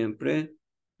siempre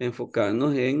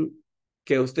enfocarnos en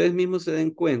que ustedes mismos se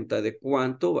den cuenta de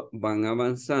cuánto van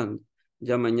avanzando.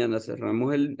 Ya mañana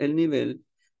cerramos el nivel.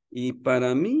 Y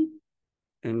para mí,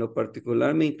 en lo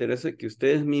particular, me interesa que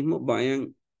ustedes mismos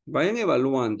vayan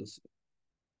evaluándose.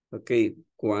 Ok,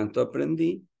 ¿cuánto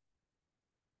aprendí?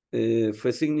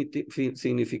 ¿Fue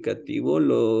significativo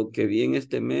lo que vi en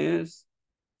este mes?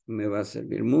 Me va a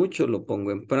servir mucho, lo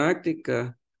pongo en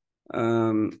práctica.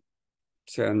 O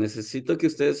sea, necesito que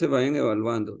ustedes se vayan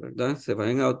evaluando, ¿verdad? Se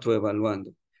vayan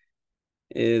autoevaluando.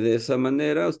 De esa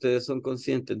manera, ustedes son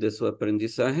conscientes de su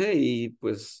aprendizaje y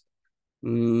pues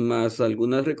más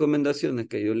algunas recomendaciones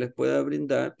que yo les pueda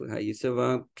brindar, pues ahí se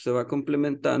va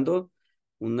complementando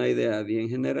una idea bien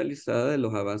generalizada de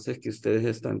los avances que ustedes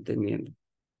están teniendo.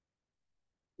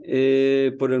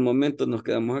 Por el momento nos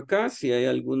quedamos acá. Si hay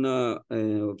alguna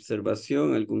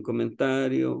observación, algún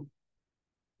comentario,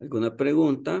 alguna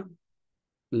pregunta,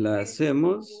 la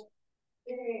hacemos.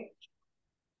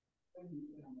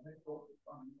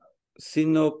 Si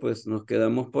no, pues nos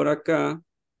quedamos por acá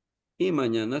y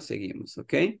mañana seguimos,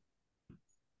 ¿ok?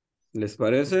 ¿Les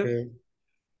parece? Okay.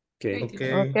 Okay.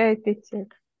 Okay. Okay, teacher.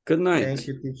 Good night. Thank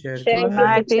you, teacher. Good Thank you,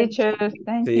 night, teacher. teachers.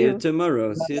 Thank See you you.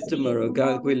 tomorrow. See you tomorrow.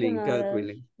 God willing. God Tomorrow.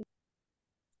 willing.